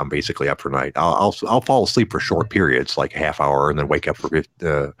 and then I'm basically up for night. I'll fall asleep for short periods, like a half hour, and then wake up for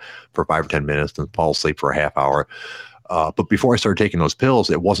 5 or 10 minutes, and fall asleep for a half hour. But before I started taking those pills,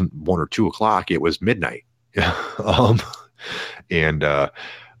 it wasn't 1 or 2 o'clock; it was midnight. And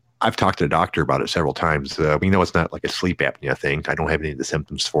I've talked to the doctor about it several times. We know it's not like a sleep apnea thing. I don't have any of the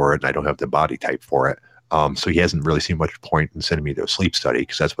symptoms for it, and I don't have the body type for it. So he hasn't really seen much point in sending me to a sleep study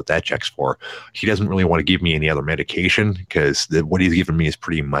because that's what that check's for. He doesn't really want to give me any other medication because what he's given me is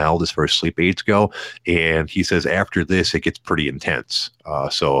pretty mild as far as sleep aids go. And he says after this, it gets pretty intense.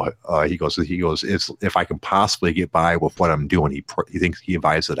 So he goes, if I can possibly get by with what I'm doing, he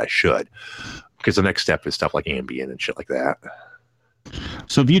advised that I should, because the next step is stuff like Ambien and shit like that.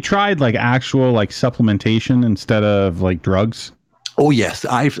 So have you tried like actual like supplementation instead of like drugs? Oh yes,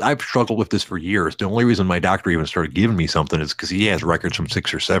 I've struggled with this for years. The only reason my doctor even started giving me something is because he has records from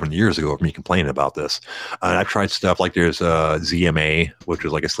 6 or 7 years ago of me complaining about this. I've tried stuff like there's ZMA, which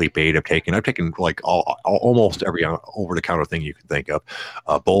is like a sleep aid. I've taken like almost every over-the-counter thing you can think of,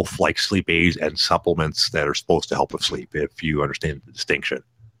 both like sleep aids and supplements that are supposed to help with sleep, if you understand the distinction.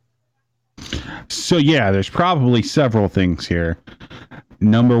 So yeah, there's probably several things here.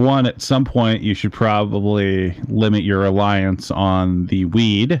 Number one, at some point, you should probably limit your reliance on the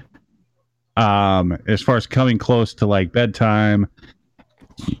weed. As far as coming close to like bedtime,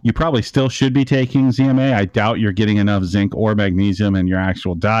 you probably still should be taking ZMA. I doubt you're getting enough zinc or magnesium in your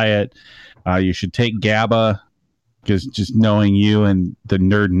actual diet. You should take GABA, because just knowing you and the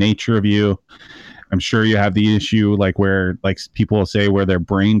nerd nature of you, I'm sure you have the issue like where like people will say where their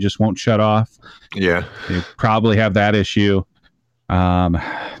brain just won't shut off. Yeah. You probably have that issue.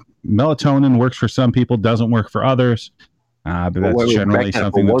 Melatonin works for some people, doesn't work for others. But that's generally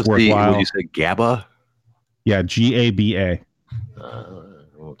something that's worthwhile. What did you say, GABA? Yeah, GABA. I don't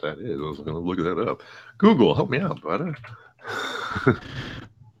know what that is. I was going to look that up. Google, help me out, buddy.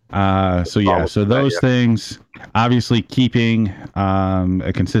 So those things, obviously keeping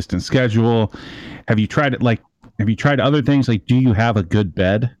a consistent schedule. Have you tried other things? Like, do you have a good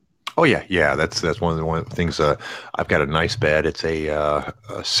bed? Oh yeah. That's one of the things. I've got a nice bed. It's a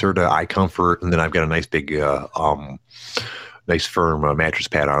Serta iComfort, and then I've got a nice big, nice firm mattress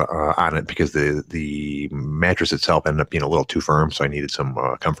pad on it because the mattress itself ended up being a little too firm, so I needed some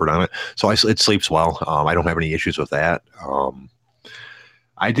comfort on it. So it sleeps well. I don't have any issues with that.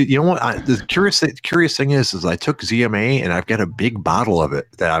 I did. You know what? The curious thing is I took ZMA and I've got a big bottle of it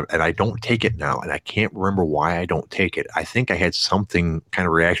and I don't take it now, and I can't remember why I don't take it. I think I had something kind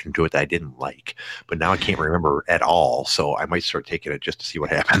of reaction to it that I didn't like, but now I can't remember at all. So I might start taking it just to see what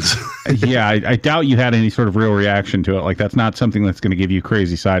happens. Yeah, I doubt you had any sort of real reaction to it. Like that's not something that's going to give you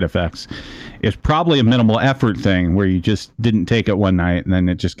crazy side effects. It's probably a minimal effort thing where you just didn't take it one night and then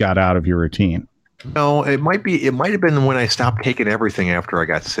it just got out of your routine. No, it might have been when I stopped taking everything after I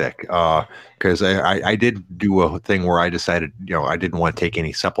got sick. Because I did do a thing where I decided, I didn't want to take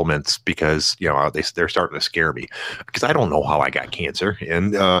any supplements because, they're starting to scare me because I don't know how I got cancer.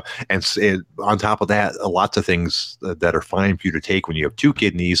 And on top of that, lots of things that are fine for you to take when you have 2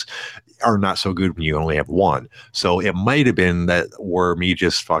 kidneys are not so good when you only have 1. So it might have been that where me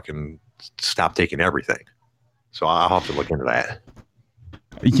just fucking stopped taking everything. So I'll have to look into that.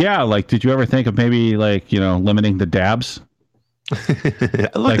 Yeah, like, did you ever think of maybe, like, limiting the dabs?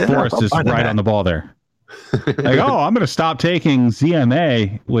 Like, Forrest is right on the ball there. Like, I'm going to stop taking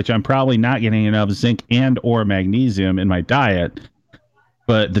ZMA, which I'm probably not getting enough zinc and or magnesium in my diet.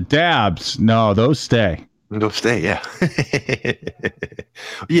 But the dabs, no, those stay. They'll stay, yeah.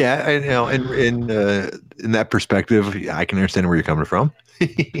 Yeah, in that perspective, I can understand where you're coming from.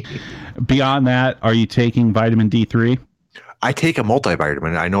 Beyond that, are you taking vitamin D3? I take a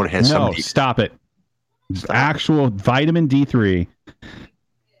multivitamin. I know it has some. Stop it. Actual vitamin D3.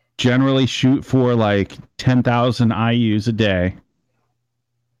 Generally shoot for like 10,000 IUs a day.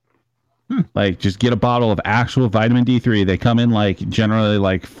 Like just get a bottle of actual vitamin D3. They come in like generally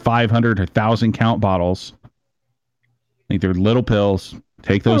like 500 or 1,000 count bottles. Like they're little pills.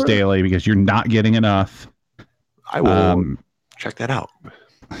 Take those daily because you're not getting enough. I will check that out.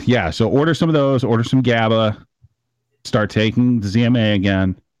 Yeah. So order some of those. Order some GABA. Start taking the ZMA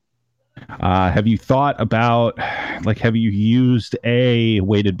again. Have you thought about, like, have you used a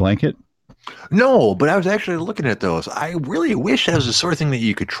weighted blanket? No, but I was actually looking at those. I really wish that was the sort of thing that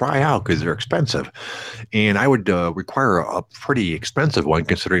you could try out because they're expensive. And I would require a pretty expensive one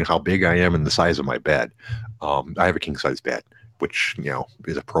considering how big I am and the size of my bed. I have a king size bed, which,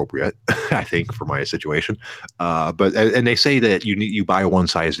 is appropriate, I think, for my situation. But they say that you buy one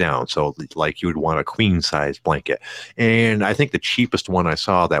size down. So like you would want a queen size blanket. And I think the cheapest one I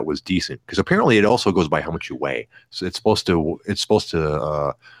saw that was decent because apparently it also goes by how much you weigh. So it's supposed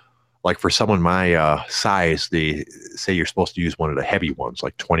to like for someone my size, they say you're supposed to use one of the heavy ones,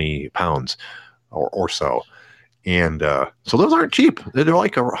 like 20 pounds or so. And so those aren't cheap. They're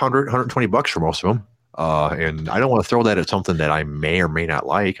like $100, $120 for most of them. And I don't want to throw that at something that I may or may not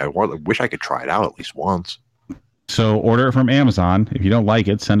like. Wish I could try it out at least once. So order it from Amazon. If you don't like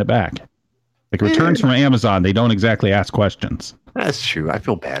it, send it back. Like returns from Amazon, they don't exactly ask questions. That's true. I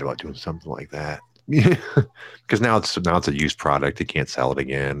feel bad about doing something like that. Because now it's a used product. They can't sell it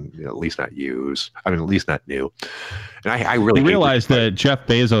again. At least not used. I mean, at least not new. And I really realize that Jeff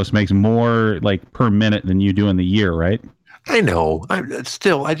Bezos makes more like per minute than you do in the year, right? I know. I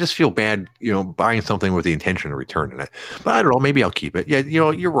just feel bad, buying something with the intention of returning it. But I don't know. Maybe I'll keep it. Yeah,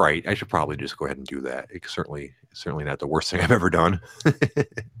 you're right. I should probably just go ahead and do that. It's certainly not the worst thing I've ever done.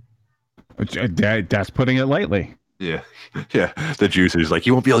 That's putting it lightly. Yeah. The juice is like,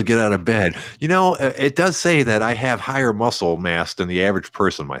 you won't be able to get out of bed. It does say that I have higher muscle mass than the average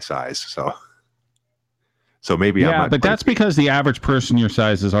person my size. So maybe I'm not. But that's because the average person your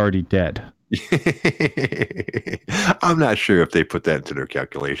size is already dead. I'm not sure if they put that into their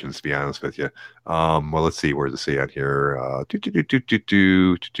calculations, to be honest with you. Well, let's see. Where does it say on here?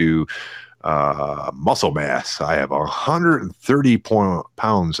 Muscle mass. I have 130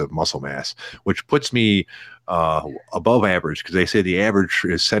 pounds of muscle mass, which puts me above average, because they say the average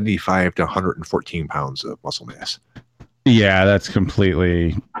is 75 to 114 pounds of muscle mass. Yeah, that's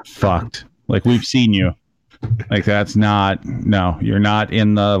completely fucked. Like, we've seen you. Like, you're not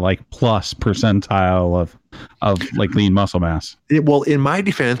in the like plus percentile of like lean muscle mass. Well, in my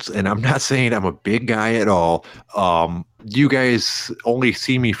defense, and I'm not saying I'm a big guy at all, you guys only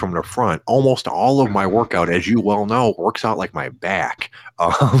see me from the front. Almost all of my workout, as you well know, works out like my back.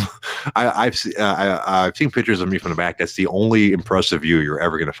 I've seen pictures of me from the back. That's the only impressive view you're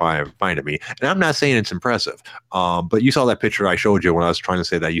ever going to find of me. And I'm not saying it's impressive, but you saw that picture I showed you when I was trying to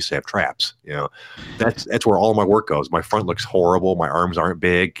say that I used to have traps. That's where all of my work goes. My front looks horrible. My arms aren't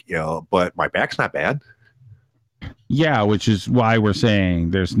big, but my back's not bad. Yeah, which is why we're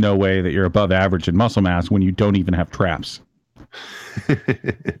saying there's no way that you're above average in muscle mass when you don't even have traps.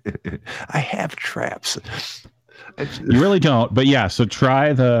 I have traps. You really don't. But yeah, so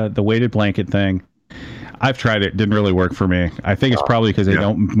try the weighted blanket thing. I've tried it. Didn't really work for me. I think it's probably because they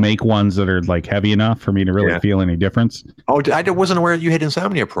don't make ones that are like heavy enough for me to really feel any difference. Oh, I wasn't aware you had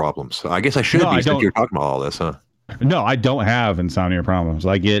insomnia problems. So I guess I should be, since you're talking about all this, huh? No, I don't have insomnia problems.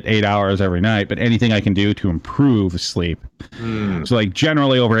 I get 8 hours every night, but anything I can do to improve sleep. So like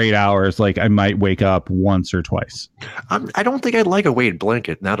generally over 8 hours, like I might wake up once or twice. I don't think I'd like a weighted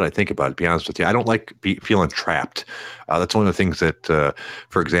blanket, now that I think about it, to be honest with you. I don't like feeling trapped. That's one of the things that,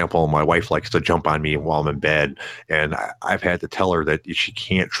 for example, my wife likes to jump on me while I'm in bed, and I've had to tell her that she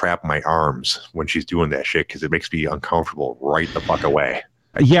can't trap my arms when she's doing that shit, because it makes me uncomfortable right the fuck away.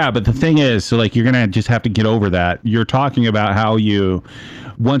 Yeah, but the thing is, so like you're going to just have to get over that. You're talking about how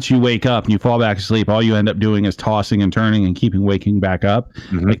once you wake up and you fall back asleep, all you end up doing is tossing and turning and waking back up.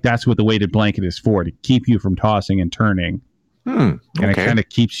 Mm-hmm. Like that's what the weighted blanket is for, to keep you from tossing and turning. And it kind of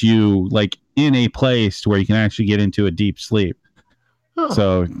keeps you like in a place to where you can actually get into a deep sleep. Oh.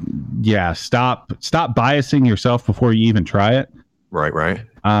 So yeah, stop biasing yourself before you even try it. Right.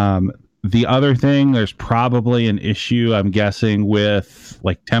 The other thing, there's probably an issue, I'm guessing, with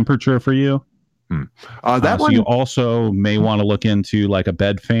like temperature for you. So you also may want to look into like a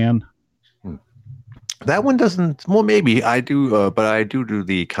bed fan. That one doesn't. Well, maybe I do, but I do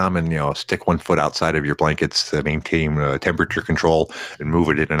the common, stick one foot outside of your blankets to maintain temperature control and move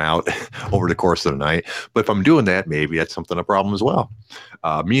it in and out over the course of the night. But if I'm doing that, maybe that's a problem as well.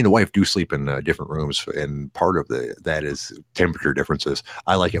 Me and the wife do sleep in different rooms, and part of that is temperature differences.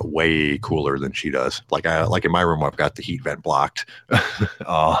 I like it way cooler than she does. Like in my room, I've got the heat vent blocked,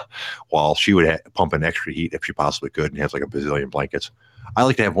 while she would pump in extra heat if she possibly could, and has like a bazillion blankets. I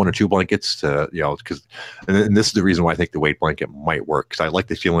like to have one or two blankets to, because, and this is the reason why I think the weight blanket might work, because I like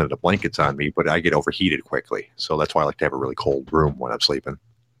the feeling of the blankets on me, but I get overheated quickly. So that's why I like to have a really cold room when I'm sleeping.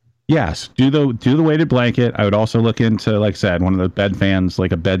 Yes, do the weighted blanket. I would also look into, like I said, one of the bed fans,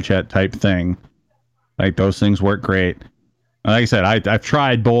 like a bed jet type thing. Like those things work great. Like I said, I've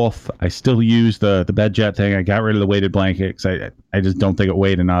tried both. I still use the bed jet thing. I got rid of the weighted blanket because I just don't think it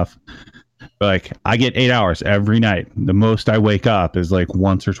weighed enough. But like I get 8 hours every night. The most I wake up is like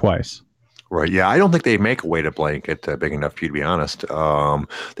once or twice. Right. Yeah. I don't think they make a weighted blanket big enough for you, to be honest.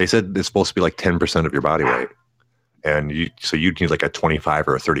 They said it's supposed to be like 10% of your body weight. And you'd need like a 25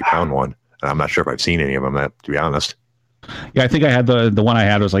 or a 30 pound one. And I'm not sure if I've seen any of them, to be honest. Yeah. I think I had the one I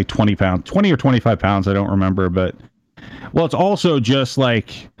had was like 20 or 25 pounds. I don't remember, but well, it's also just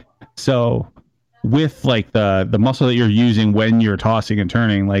like, so with like the muscle that you're using when you're tossing and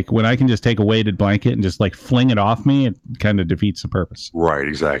turning, like when I can just take a weighted blanket and just like fling it off me, it kind of defeats the purpose. Right,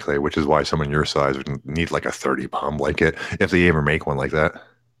 exactly. Which is why someone your size would need like a 30-pound blanket if they ever make one like that.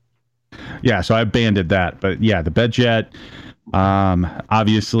 Yeah, so I banded that. But yeah, the bed jet,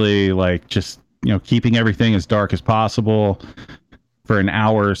 obviously, like just, keeping everything as dark as possible for an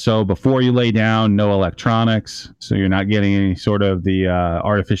hour or so before you lay down. No electronics, so you're not getting any sort of the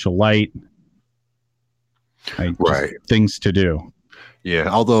artificial light. Like, Right. just things to do. Yeah,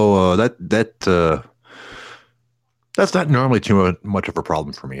 although that's not normally too much of a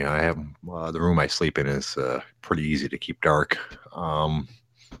problem for me. I have the room I sleep in is pretty easy to keep dark.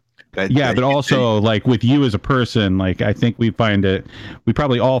 But also, like, with you as a person, like, I think we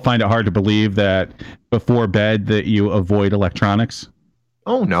probably all find it hard to believe that before bed that you avoid electronics.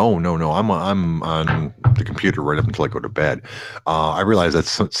 Oh, no. I'm on the computer right up until I go to bed. I realize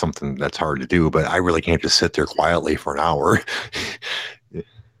that's something that's hard to do, but I really can't just sit there quietly for an hour.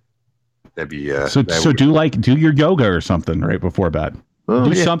 That'd be do your yoga or something right before bed.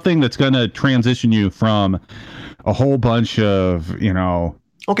 Do something that's going to transition you from a whole bunch of,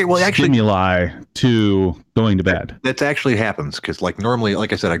 stimuli to going to bed. That actually happens because, like, normally,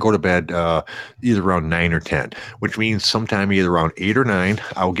 like I said, I go to bed either around 9 or 10, which means sometime either around 8 or 9,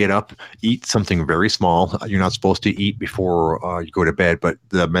 I'll get up, eat something very small. You're not supposed to eat before you go to bed, but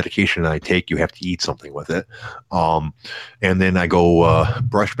the medication I take, you have to eat something with it. And then I go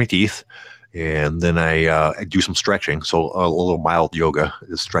brush my teeth. And then I do some stretching, so a little mild yoga,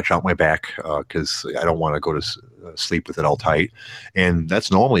 stretch out my back because I don't want to go to sleep with it all tight. And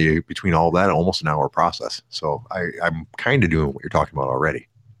that's normally between all that almost an hour process. So I'm kind of doing what you're talking about already.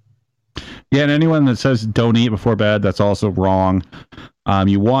 Yeah, and anyone that says don't eat before bed, that's also wrong.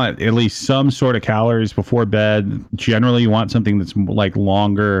 You want at least some sort of calories before bed. Generally, you want something that's like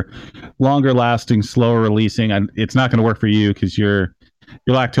longer lasting, slower releasing. And it's not going to work for you because you're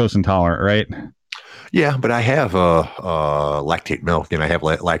lactose intolerant, right? Yeah, but I have lactate milk and I have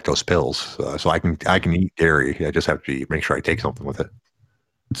lactose pills, so I can eat dairy. I just have to make sure I take something with it.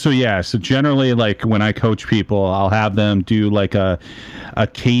 So generally, like when I coach people, I'll have them do like a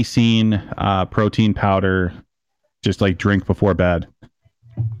casein protein powder, just like drink before bed.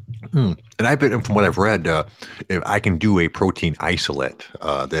 And I've been, from what I've read, if I can do a protein isolate,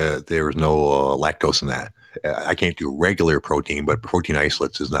 there is no lactose in that. I can't do regular protein, but protein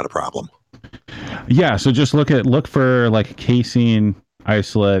isolates is not a problem. Yeah, so just look for like a casein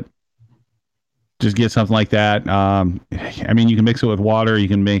isolate. Just get something like that. I mean, you can mix it with water. You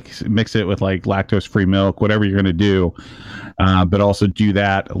can mix it with like lactose-free milk, whatever you're going to do. But also do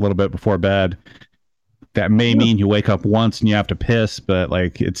that a little bit before bed. That may mean you wake up once and you have to piss, but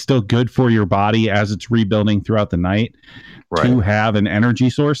like it's still good for your body as it's rebuilding throughout the night to have an energy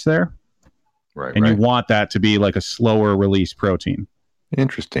source there. Right. And you want that to be like a slower release protein.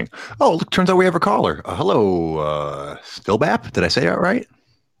 Interesting. Oh, look, turns out we have a caller. Hello, Stillbap. Did I say that right?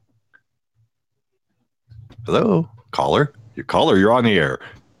 Hello, caller. You're on the air.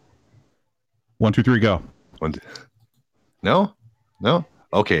 1, 2, 3, go. No.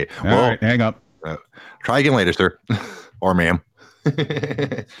 Okay. All right, hang up. Try again later, sir, or ma'am.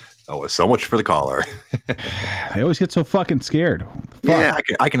 Oh, so much for the caller. I always get so fucking scared. Yeah,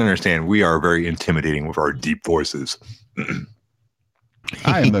 I can understand. We are very intimidating with our deep voices.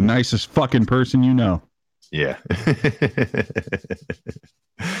 I am the nicest fucking person you know. Yeah.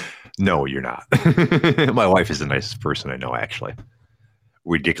 No, you're not. My wife is the nicest person I know, actually.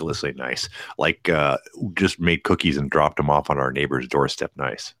 Ridiculously nice. Like, just made cookies and dropped them off on our neighbor's doorstep.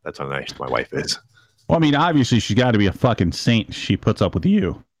 Nice. That's how nice my wife is. Well, I mean, obviously, she's got to be a fucking saint. She puts up with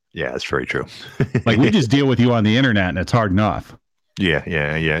you. Yeah, that's very true. Like, we just deal with you on the internet, and it's hard enough. Yeah.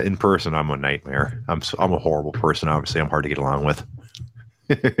 In person, I'm a nightmare. I'm a horrible person. Obviously, I'm hard to get along with.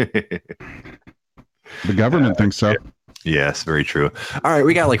 The government thinks so. Yes, very true. All right,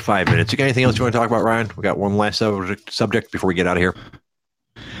 we got like 5 minutes. You got anything else you want to talk about, Ryan? We got one last subject before we get out of here.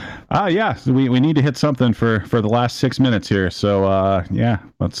 Yeah. So we need to hit something for the last 6 minutes here. So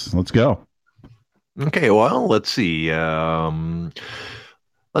let's go. Okay, well, let's see.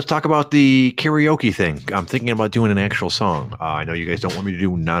 Let's talk about the karaoke thing. I'm thinking about doing an actual song. I know you guys don't want me to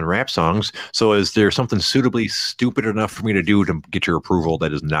do non-rap songs. So is there something suitably stupid enough for me to do to get your approval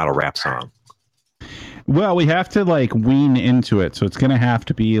that is not a rap song? Well, we have to like wean into it. So it's going to have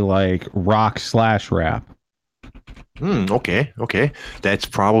to be like rock/rap. Okay. That's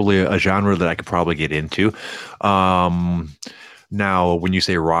probably a genre that I could probably get into. Now, when you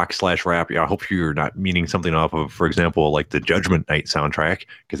say rock/rap, I hope you're not meaning something off of, for example, like the Judgment Night soundtrack,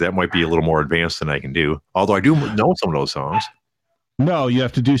 because that might be a little more advanced than I can do. Although I do know some of those songs. No, you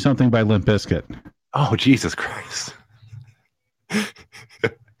have to do something by Limp Bizkit. Oh, Jesus Christ.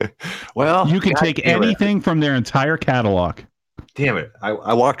 Well, you can take anything from their entire catalog. Damn it.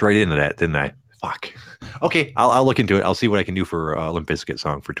 I walked right into that, didn't I? Fuck. Okay, I'll look into it. I'll see what I can do for a Limp Bizkit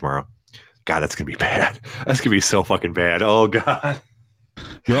song for tomorrow. God, that's gonna be bad. That's gonna be so fucking bad. Oh God.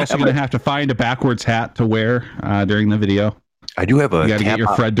 You're also going to have to find a backwards hat to wear during the video. I do have a. You got to get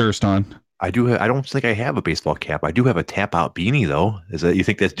your Fred Durst on. I do. I don't think I have a baseball cap. I do have a tap out beanie though. Is that, you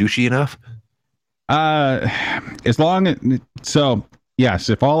think that's douchey enough? As long so yes,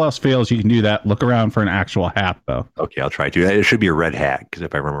 if all else fails, you can do that. Look around for an actual hat though. Okay, I'll try to. It should be a red hat because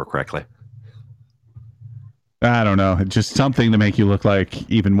if I remember correctly. I don't know. Just something to make you look like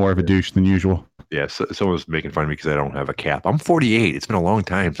even more of a douche than usual. Yeah, so, someone was making fun of me because I don't have a cap. I'm 48. It's been a long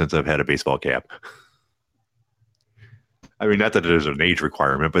time since I've had a baseball cap. I mean, not that there's an age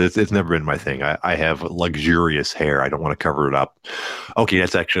requirement, but it's never been my thing. I have luxurious hair. I don't want to cover it up. Okay,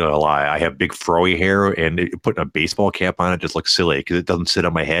 that's actually a lie. I have big froey hair, and putting a baseball cap on it just looks silly because it doesn't sit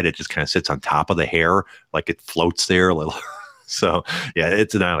on my head. It just kind of sits on top of the hair, like it floats there a little. So, yeah,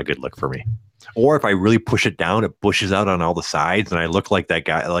 it's not a good look for me. Or if I really push it down, it bushes out on all the sides, and I look like that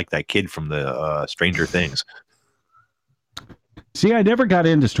guy, like that kid from the Stranger Things. See, I never got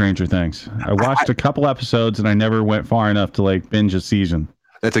into Stranger Things. I watched a couple episodes, and I never went far enough to like binge a season.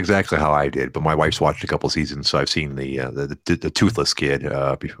 That's exactly how I did. But my wife's watched a couple seasons, so I've seen the toothless kid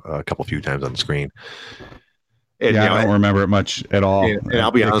a few times on the screen. And, yeah, I don't remember it much at all. And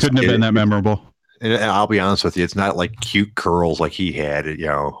I'll be honest, it couldn't have been that memorable. And I'll be honest with you, it's not like cute curls like he had,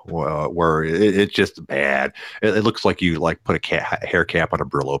 where it's just bad. It looks like you like put a hair cap on a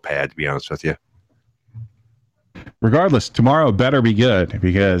Brillo pad, to be honest with you. Regardless, tomorrow better be good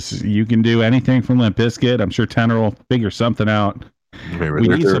because you can do anything from Limp Bizkit. I'm sure Tenor will figure something out. We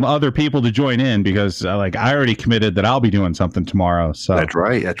need some other people to join in because I already committed that I'll be doing something tomorrow. So That's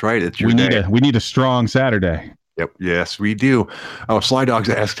right. It's your day. We need a strong Saturday. Yep. Yes, we do. Oh, Sly Dogs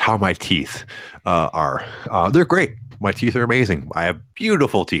asked how my teeth are. They're great. My teeth are amazing. I have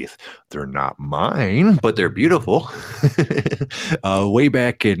beautiful teeth. They're not mine, but they're beautiful. Way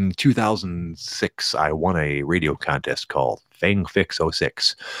back in 2006, I won a radio contest called Fang Fix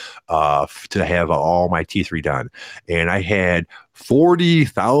 06 to have all my teeth redone. And I had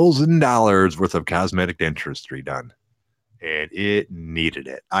 $40,000 worth of cosmetic dentures redone. And it needed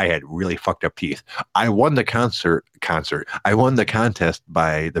it. I had really fucked up teeth. I won the concert. I won the contest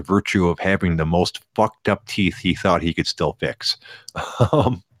by the virtue of having the most fucked up teeth he thought he could still fix.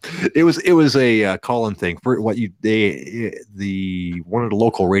 It was a call-in thing for what one of the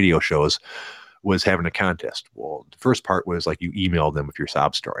local radio shows was having a contest. Well, the first part was like you emailed them with your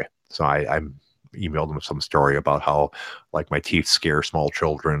sob story. So I emailed them some story about how like my teeth scare small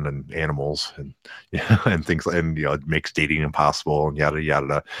children and animals and and things, and it makes dating impossible and yada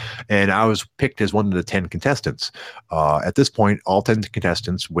yada. And I was picked as one of the 10 contestants. At this point, all 10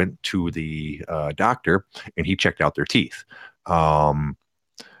 contestants went to the doctor and he checked out their teeth.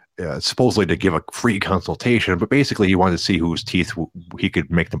 Supposedly to give a free consultation, but basically he wanted to see whose teeth he could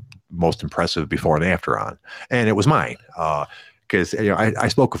make the most impressive before and after on, and it was mine. Because I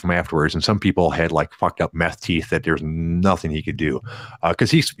spoke with him afterwards, and some people had like fucked up meth teeth that there's nothing he could do. Because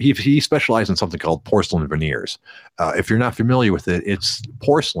he specialized in something called porcelain veneers. If you're not familiar with it, it's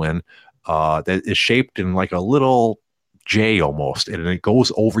porcelain that is shaped in like a little J almost, and it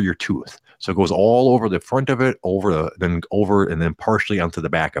goes over your tooth. So it goes all over the front of it, then partially onto the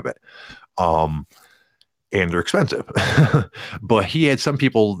back of it. And they're expensive. But he had some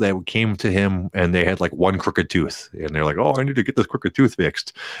people that came to him and they had like one crooked tooth and they're like, oh, I need to get this crooked tooth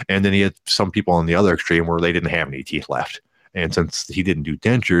fixed. And then he had some people on the other extreme where they didn't have any teeth left. And since he didn't do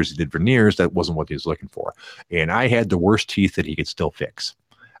dentures, he did veneers, that wasn't what he was looking for. And I had the worst teeth that he could still fix.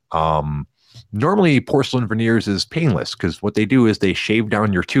 Normally porcelain veneers is painless because what they do is they shave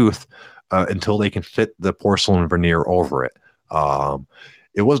down your tooth until they can fit the porcelain veneer over it.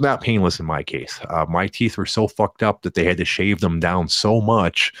 It was not painless in my case. My teeth were so fucked up that they had to shave them down so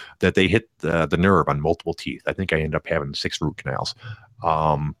much that they hit the nerve on multiple teeth. I think I ended up having 6 root canals.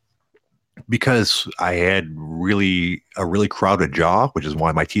 Because I had a really crowded jaw, which is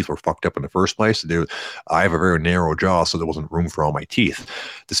why my teeth were fucked up in the first place. I have a very narrow jaw, so there wasn't room for all my teeth.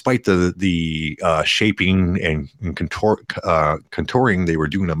 Despite the shaping and contouring they were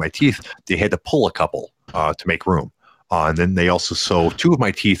doing on my teeth, they had to pull a couple to make room. And then they also, so 2 of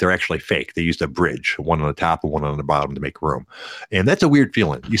my teeth are actually fake. They used a bridge, one on the top and one on the bottom to make room. And that's a weird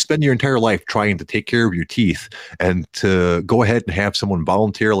feeling. You spend your entire life trying to take care of your teeth, and to go ahead and have someone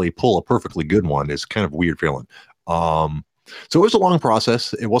voluntarily pull a perfectly good one is kind of a weird feeling. So it was a long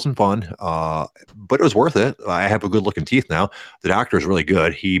process. It wasn't fun, but it was worth it. I have a good looking teeth now. The doctor is really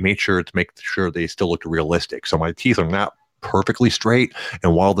good. He made sure to make sure they still looked realistic. So my teeth are not perfectly straight.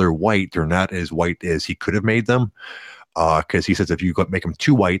 And while they're white, they're not as white as he could have made them. Because he says if you make them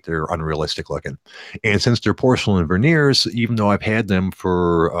too white, they're unrealistic looking. And since they're porcelain veneers, even though I've had them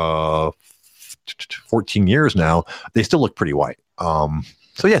for 14 years now, they still look pretty white.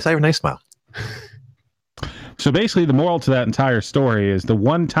 So yes, I have a nice smile. So basically, the moral to that entire story is the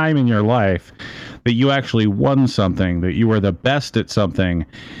one time in your life that you actually won something, that you were the best at something,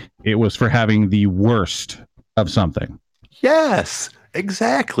 it was for having the worst of something. Yes,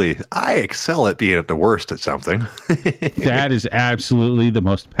 exactly. I excel at being at the worst at something. That is absolutely the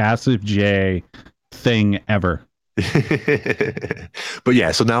most passive J thing ever. But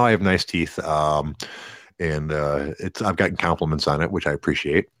yeah, so now I have nice teeth, and I've gotten compliments on it, which I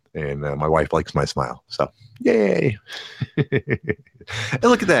appreciate. And my wife likes my smile, so yay! And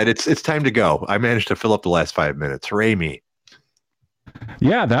look at that, it's time to go. I managed to fill up the last 5 minutes. Hooray me!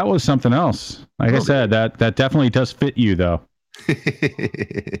 Yeah, that was something else. Like I said, that definitely does fit you, though.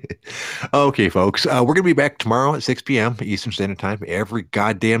 Okay, folks, we're going to be back tomorrow at 6 p.m. Eastern Standard Time every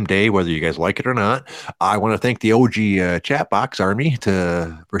goddamn day, whether you guys like it or not. I want to thank the OG chat box army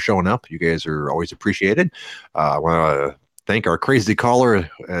for showing up. You guys are always appreciated. I want to thank our crazy caller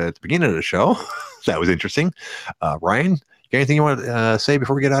at the beginning of the show. That was interesting. Ryan, you got anything you want to say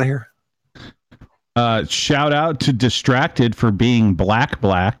before we get out of here? Shout out to Distracted for being black.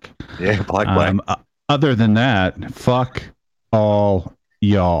 Yeah, black. Other than that, fuck all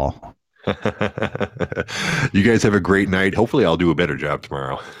y'all. You guys have a great night. Hopefully I'll do a better job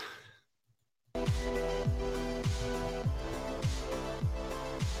tomorrow.